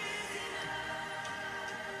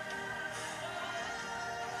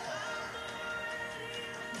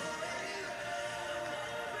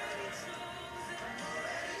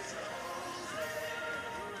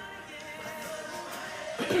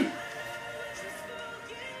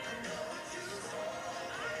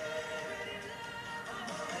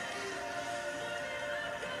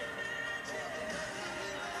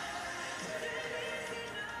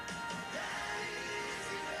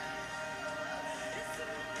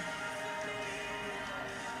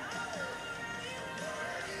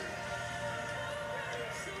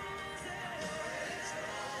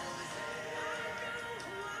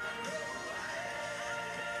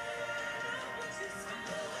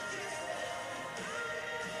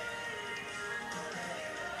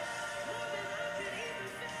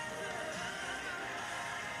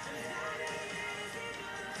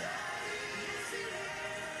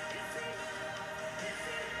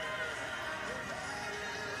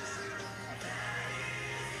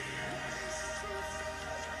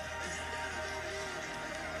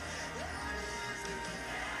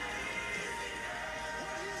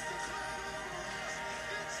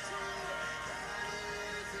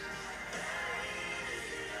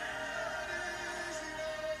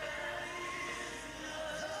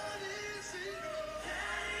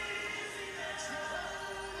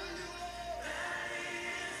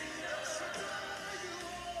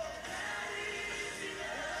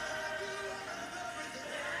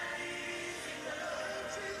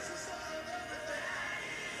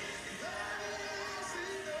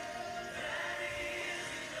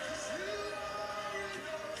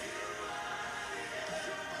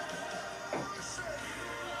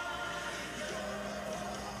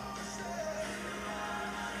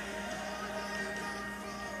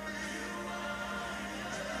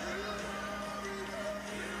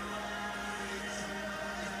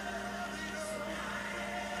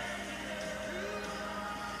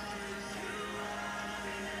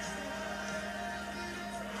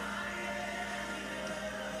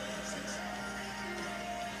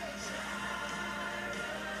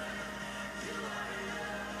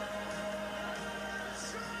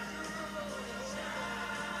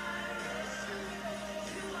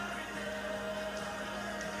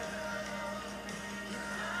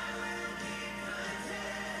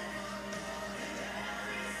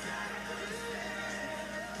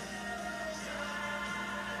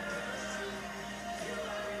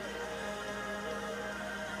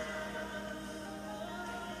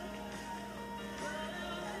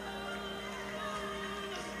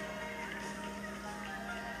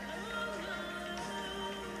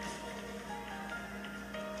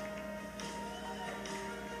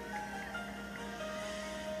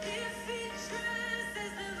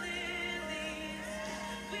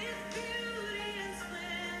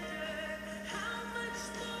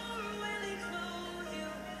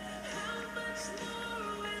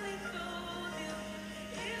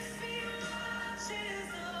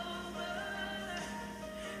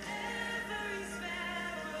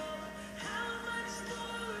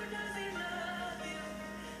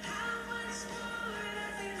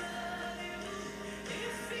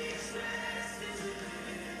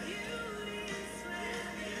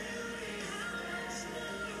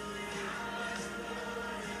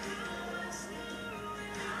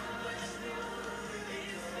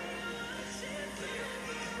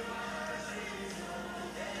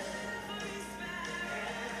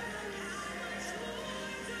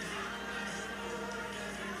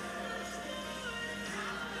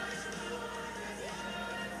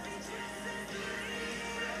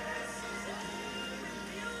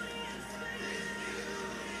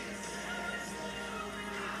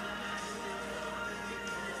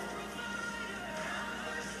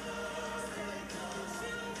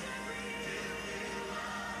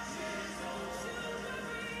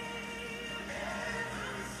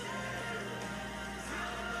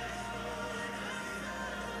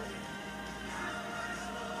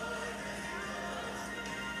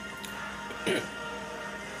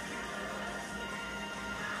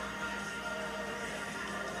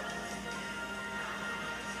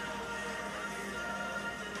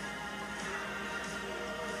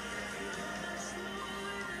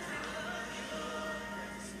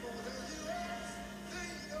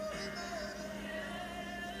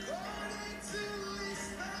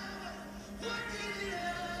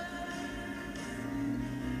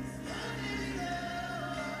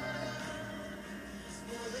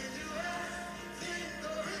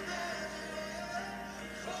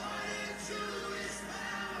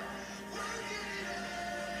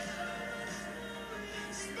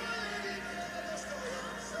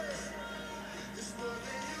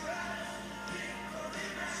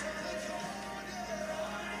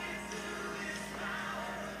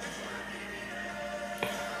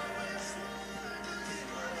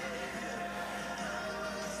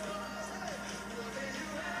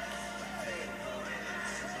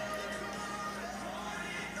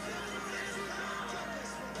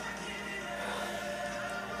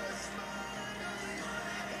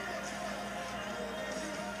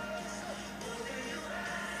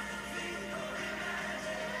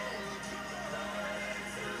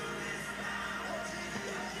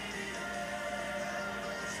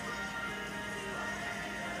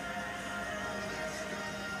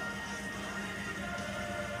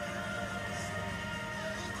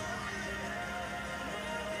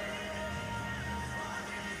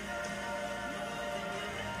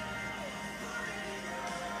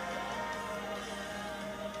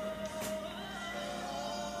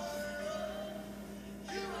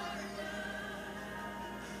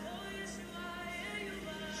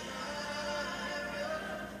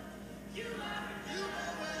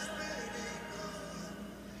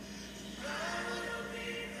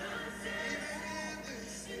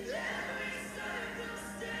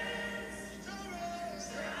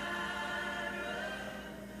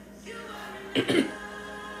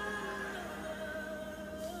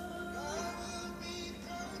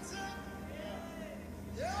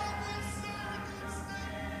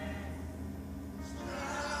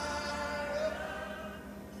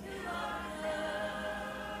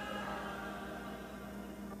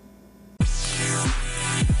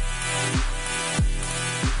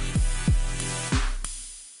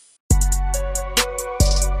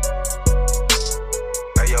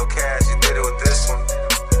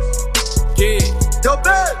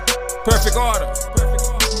 Perfect order.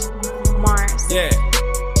 Mars. Yeah.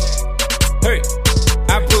 Hey.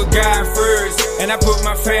 I put God first, and I put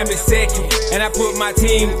my family second, and I put my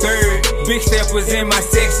team third. Big step was in my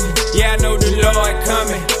section. Yeah, I know the Lord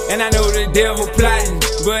coming, and I know the devil plotting,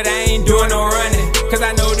 but I ain't doing no running, cause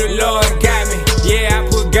I know the Lord got me. Yeah, I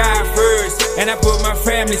put God first, and I put my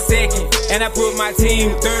family second, and I put my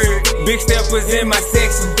team third. Big step was in my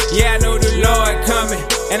section. Yeah, I know the Lord coming,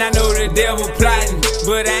 and I know the devil plotting,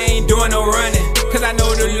 but I ain't doing no running, cause I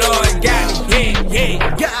know the Lord got me. Yeah.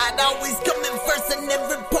 God always coming first in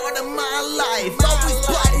every part of my life. Always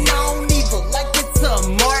plotting on evil like it's a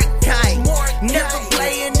Markite. Never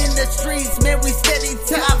playing in the streets, man, we steady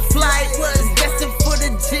top flight. Was destined for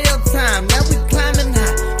the jail time, now we climbing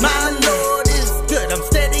high. My Lord is good, I'm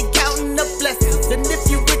steady counting the blessings. And if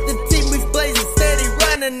you with the team, we blazing steady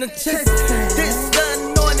running the chest. This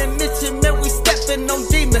the anointed mission, man, we stepping on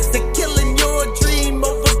demons. They're killing your dream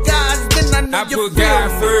over God's, then I know I put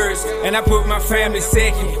God first, and I put my family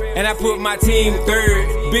second, and I put my team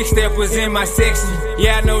third. Big step was in my section.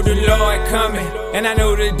 Yeah, I know the Lord coming, and I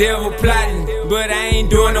know the devil plotting, but I ain't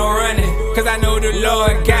doing no running, cause I know the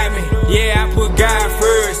Lord got me. Yeah, I put God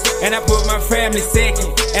first, and I put my family second,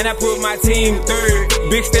 and I put my team third.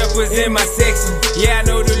 Big step was in my section. Yeah, I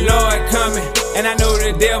know the Lord coming, and I know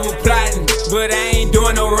the devil plotting, but I ain't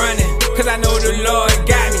doing no running, cause I know the Lord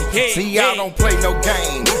got me. Hey, see, I don't play no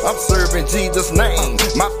game, I'm serving Jesus' name.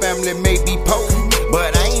 My family may be poor,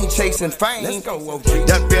 but I ain't chasing fame. Let's go, OG.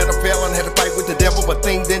 Done been a felon, had to fight with the devil, but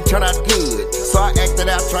things didn't turn out good. So I acted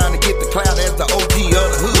out trying to get the clout as the OG of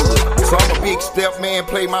the hood. So I'm a big step man,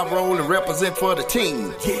 play my role and represent for the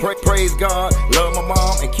team. Praise God, love my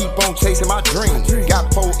mom, and keep on chasing my dream.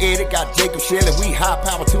 Got poetic, got Jacob Shelley, we high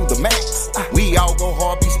power to the max. We all go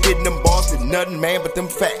hard, be spitting them bars, with nothing man but them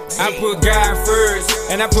facts. I put God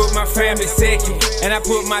first, and I put my family second, and I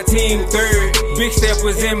put my team third. Big step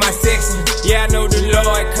was in my section. Yeah, I know the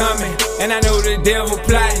Lord coming, and I know the devil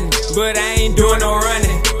plotting, but I ain't doing no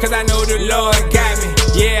running, cause I know the Lord got me.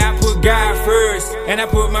 Yeah, I put God first, and I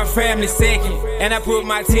put my family second, and I put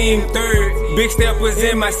my team third. Big step was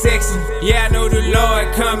in my section. Yeah, I know the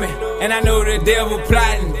Lord coming, and I know the devil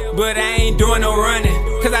plotting, but I ain't doing no running,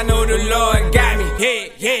 cause I know the Lord got me.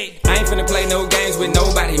 Hey, hey. I ain't finna play no games with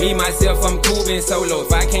nobody. Me, myself, I'm cool being solo.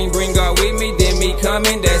 If I can't bring God with me, then me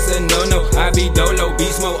coming, that's a no-no. I be dolo,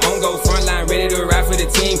 beast mode, on go, front line, ready to ride for the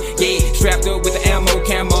team. Yeah, strapped up with the ammo,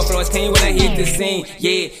 camouflage clean when I hit the scene.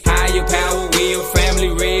 Yeah, higher power, we a family,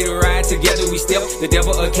 ready to ride together. We step, the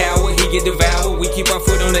devil a coward, he get devoured. We keep our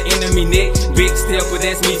foot on the enemy neck. Big step, but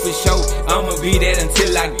that's me for sure. I'ma be that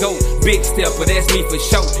until I go. Big step, but that's me for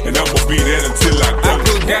sure. And I'ma be that until I go. I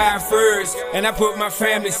put God first, and I put my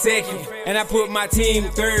family second, and I put my team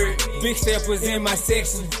third. Big step was in my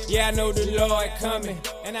section. Yeah, I know the Lord coming,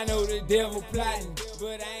 and I know the devil plotting,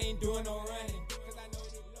 but I ain't doing no running.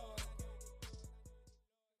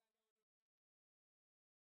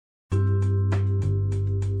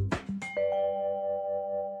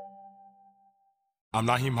 I'm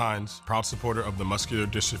Naheem Hines, proud supporter of the Muscular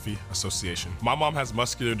Dystrophy Association. My mom has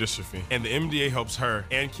muscular dystrophy, and the MDA helps her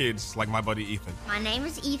and kids like my buddy Ethan. My name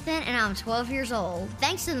is Ethan, and I'm 12 years old.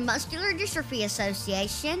 Thanks to the Muscular Dystrophy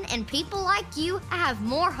Association and people like you, I have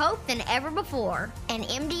more hope than ever before. And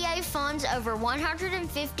MDA funds over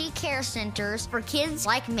 150 care centers for kids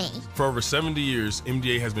like me. For over 70 years,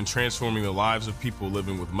 MDA has been transforming the lives of people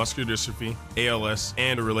living with muscular dystrophy, ALS,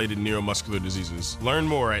 and related neuromuscular diseases. Learn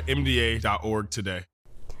more at mda.org today.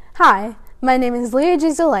 Hi, my name is Leah J.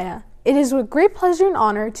 Zalea. It is with great pleasure and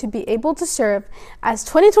honor to be able to serve as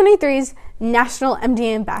 2023's National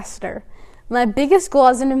MDA Ambassador. My biggest goal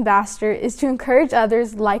as an ambassador is to encourage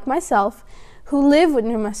others like myself who live with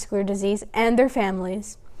neuromuscular disease and their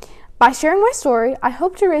families. By sharing my story, I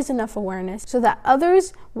hope to raise enough awareness so that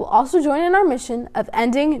others will also join in our mission of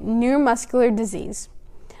ending neuromuscular disease.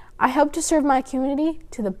 I hope to serve my community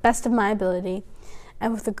to the best of my ability,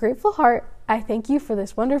 and with a grateful heart, I thank you for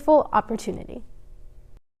this wonderful opportunity.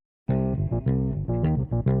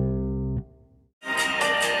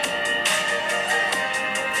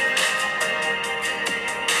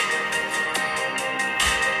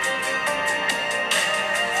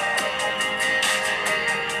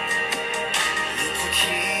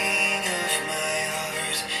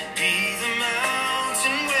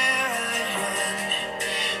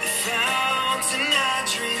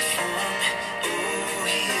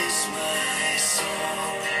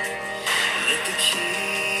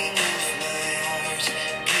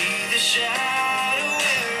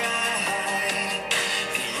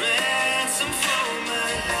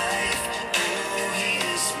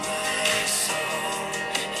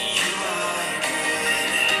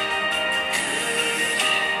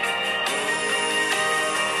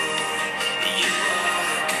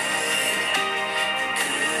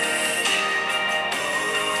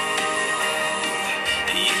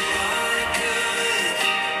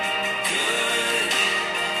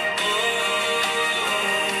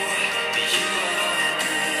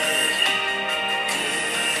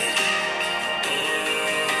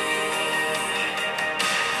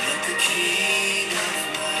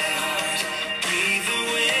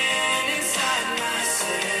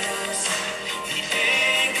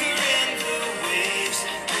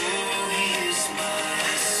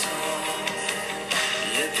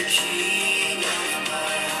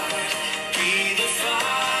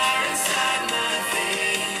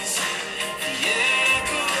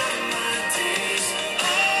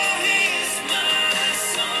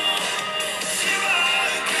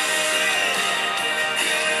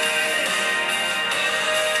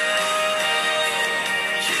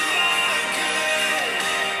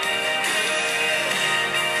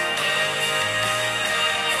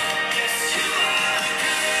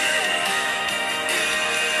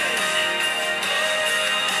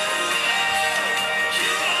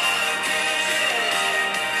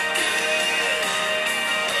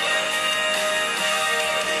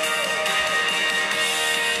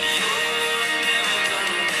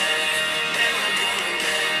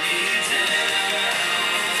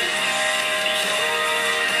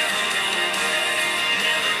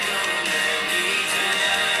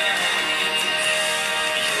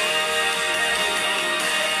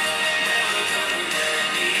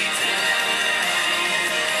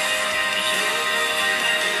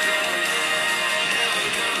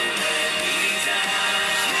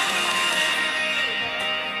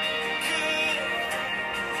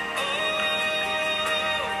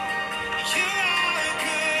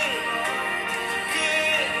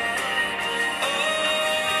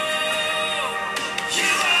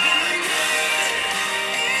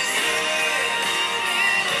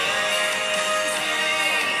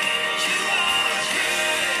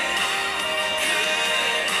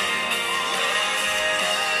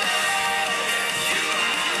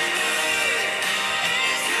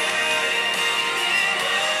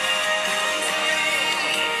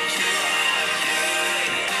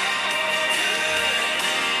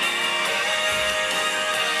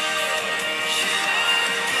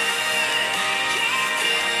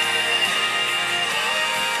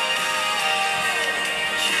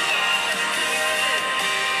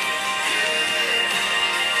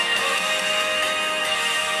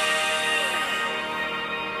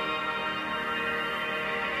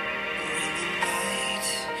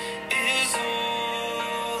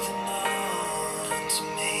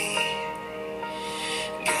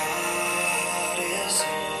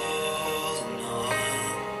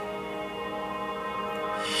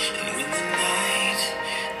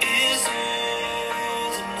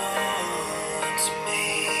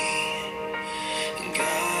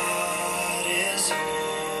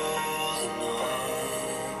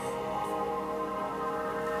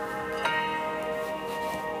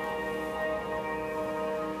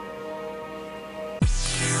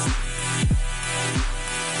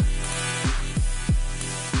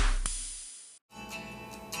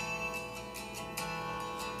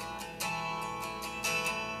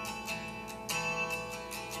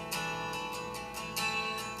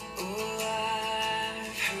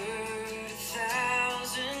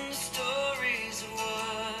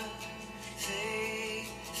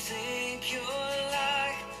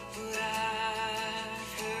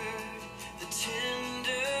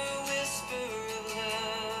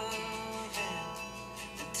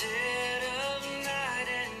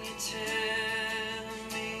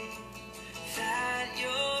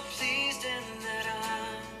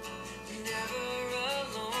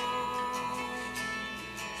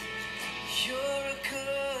 You're a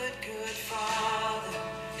good, good father.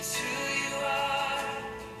 It's who you are.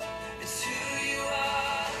 It's who you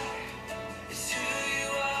are. It's who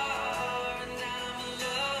you are. And I'm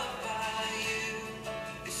loved by you.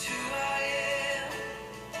 It's who I am.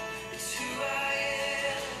 It's who I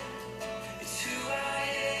am. It's who I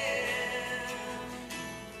am.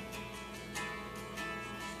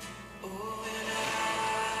 Oh,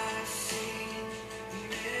 and I've seen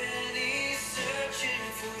many searching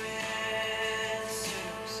for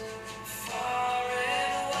answers, far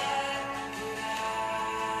and wide, but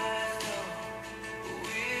I know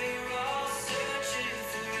we're all searching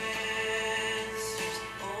for answers.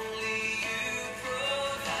 Only you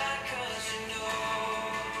provide, 'cause you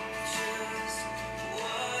know just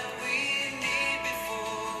what we need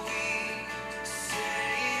before we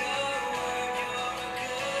say a word. You're a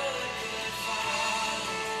good, good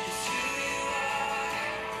father. It's who you are.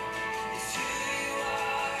 It's who you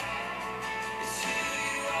are. It's who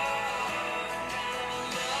you are. And I'm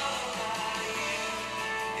loved by you.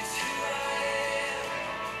 It's who I am.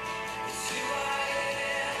 It's who I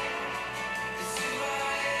am. It's who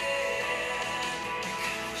I am.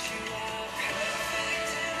 Because you are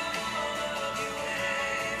perfect in all of your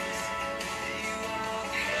ways. You are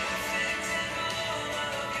perfect in all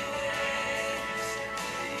of your ways.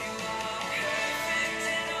 You are perfect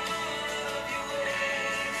in all of your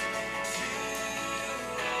ways. To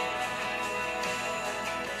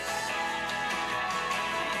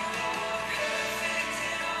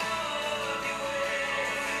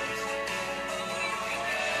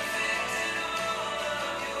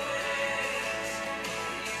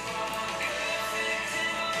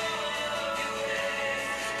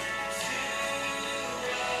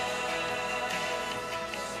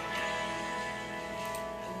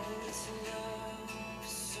it's love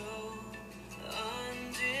so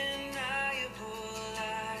undeniable.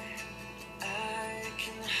 I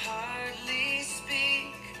can hardly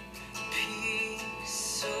speak.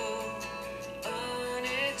 Peace so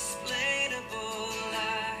unexplainable.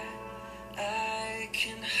 I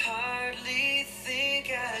can hardly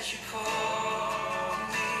think as you call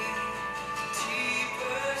me.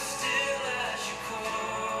 Deeper still as you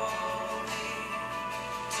call me.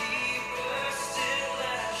 Deeper still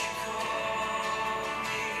as you call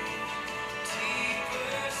me.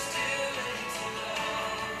 Deeper still into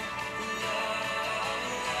love. Love,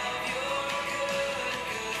 love, you're a good,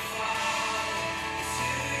 good father. It's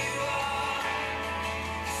who you are.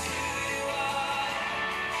 It's who you are.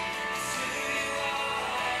 It's who you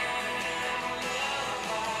are. And I'm loved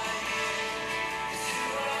by you. It's who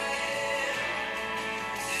I am.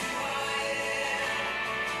 It's who I am.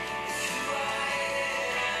 It's who I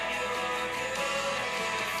am. You're a good,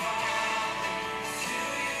 good father. It's who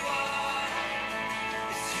you are.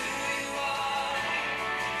 It's who you are.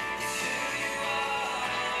 It's who you are.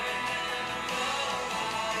 And I'm loved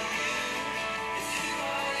by you. It's who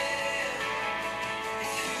I am.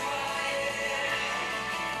 It's who I am.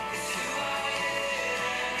 It's who I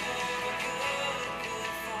am. You're a good,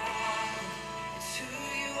 good father. It's who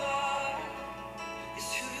you are.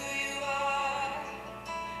 It's who you are.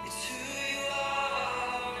 It's who you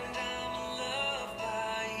are. And I'm loved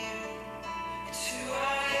by you. It's who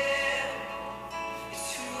I am.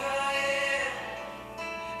 It's who I am.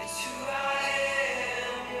 It's who I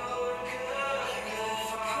am. You're good, good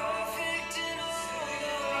father. Perfect in all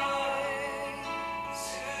your ways.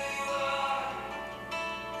 It's who you are.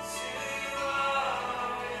 It's who you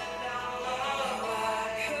are. And I'm loved by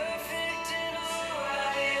you. Perfect in all I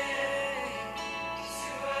am. It's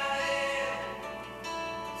who I am.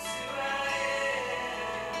 It's who I am.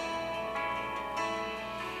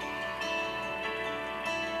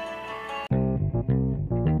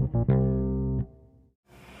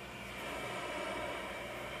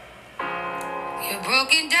 You're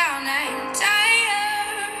broken down and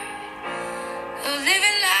tired of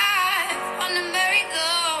living life on the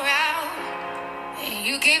merry-go-round. And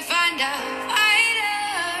you can't find a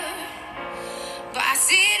fighter, but I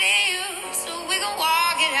see it in you, so we gon'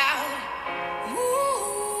 walk it out. Move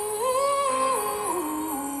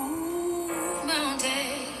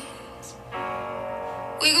mountains,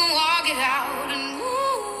 we gon' walk it out and move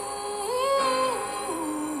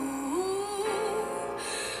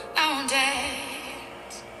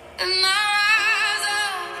mountains. And I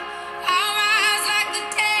rise like the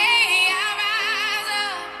day. I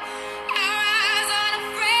rise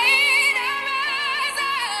unafraid. I rise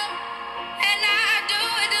up, and I do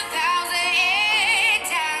it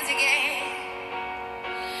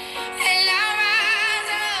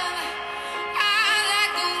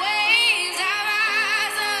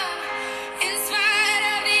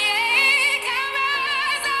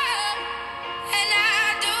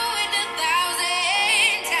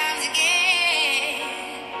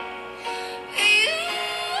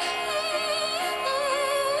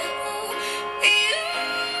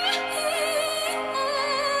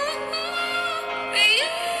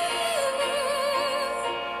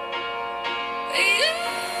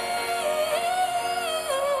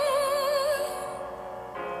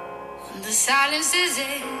silence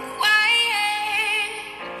isn't quiet,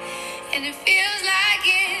 and it feels like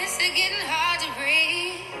it's getting hard to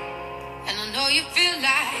breathe. And I know you feel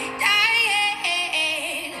like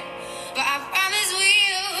dying, but I promise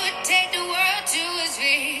we'll take the world to its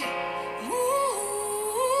feet. Move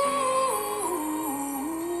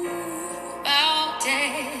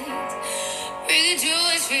mountains, bring it to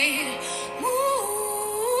its feet. Move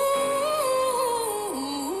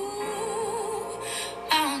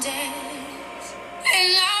mountains,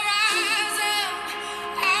 and I'll rise up.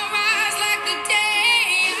 I'll rise like the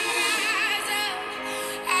day. I'll rise up.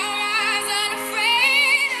 I'll rise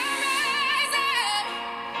unafraid. I'll rise up,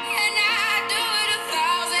 and I do it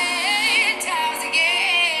 1,000 times again.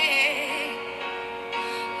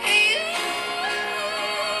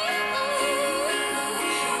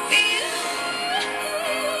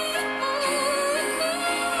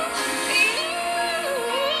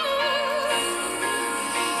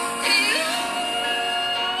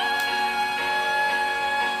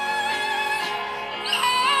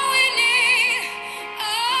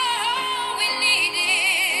 All we need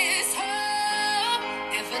is hope,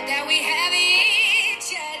 and for that we have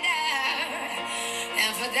each other,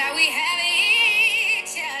 and for that we have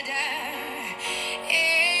each other,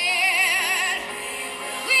 and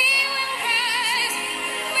we will rise,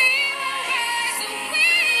 we will rise, we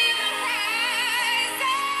will rise,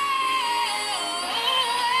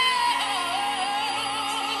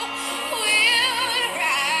 we'll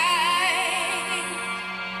rise.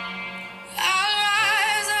 I'll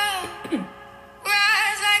rise up,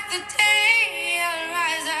 rise like the day. I'll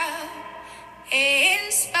rise up in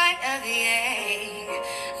spite of the ache.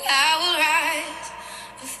 I will rise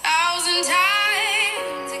 1,000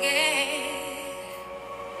 times again,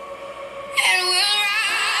 and we'll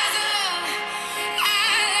rise up.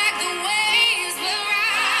 I like the waves. We'll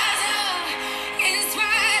rise up in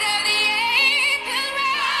spite of the ache. We'll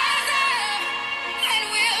rise up, and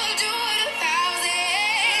we'll do it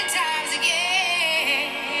 1,000 times again.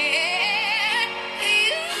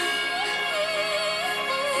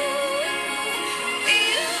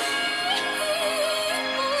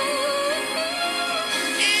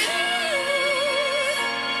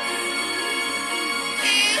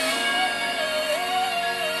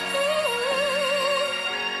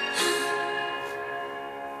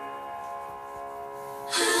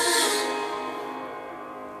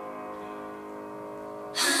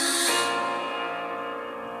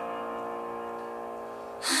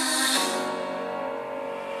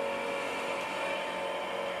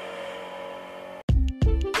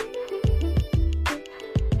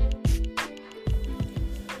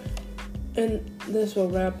 And this will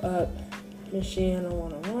wrap up Michiana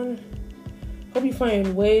 101. Hope you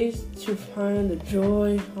find ways to find the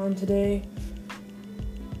joy on today.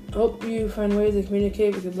 Hope you find ways to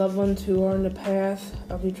communicate with your loved ones who are in the path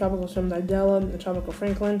of the Tropical Storm Idella and the Tropical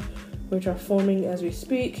Franklin, which are forming as we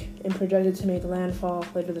speak and projected to make landfall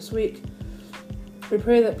later this week. We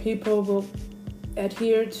pray that people will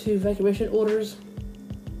adhere to evacuation orders,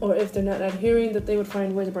 or if they're not adhering, that they would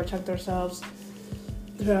find ways to protect themselves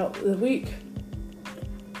throughout the week.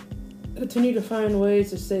 Continue to find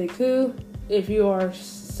ways to stay cool if you are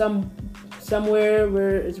somewhere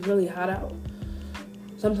where it's really hot out.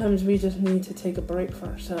 Sometimes we just need to take a break for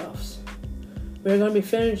ourselves. We're going to be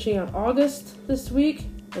finishing on August this week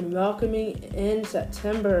and welcoming in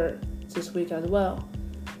September this week as well.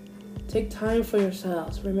 Take time for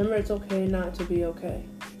yourselves. Remember, it's okay not to be okay.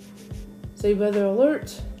 Stay weather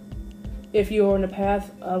alert if you are in the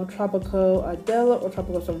path of Tropical Idella or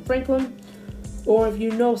Tropical Storm Franklin, or if you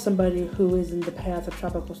know somebody who is in the path of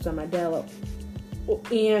Tropical Storm Idella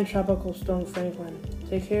and Tropical Storm Franklin.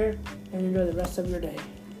 Take care and enjoy the rest of your day.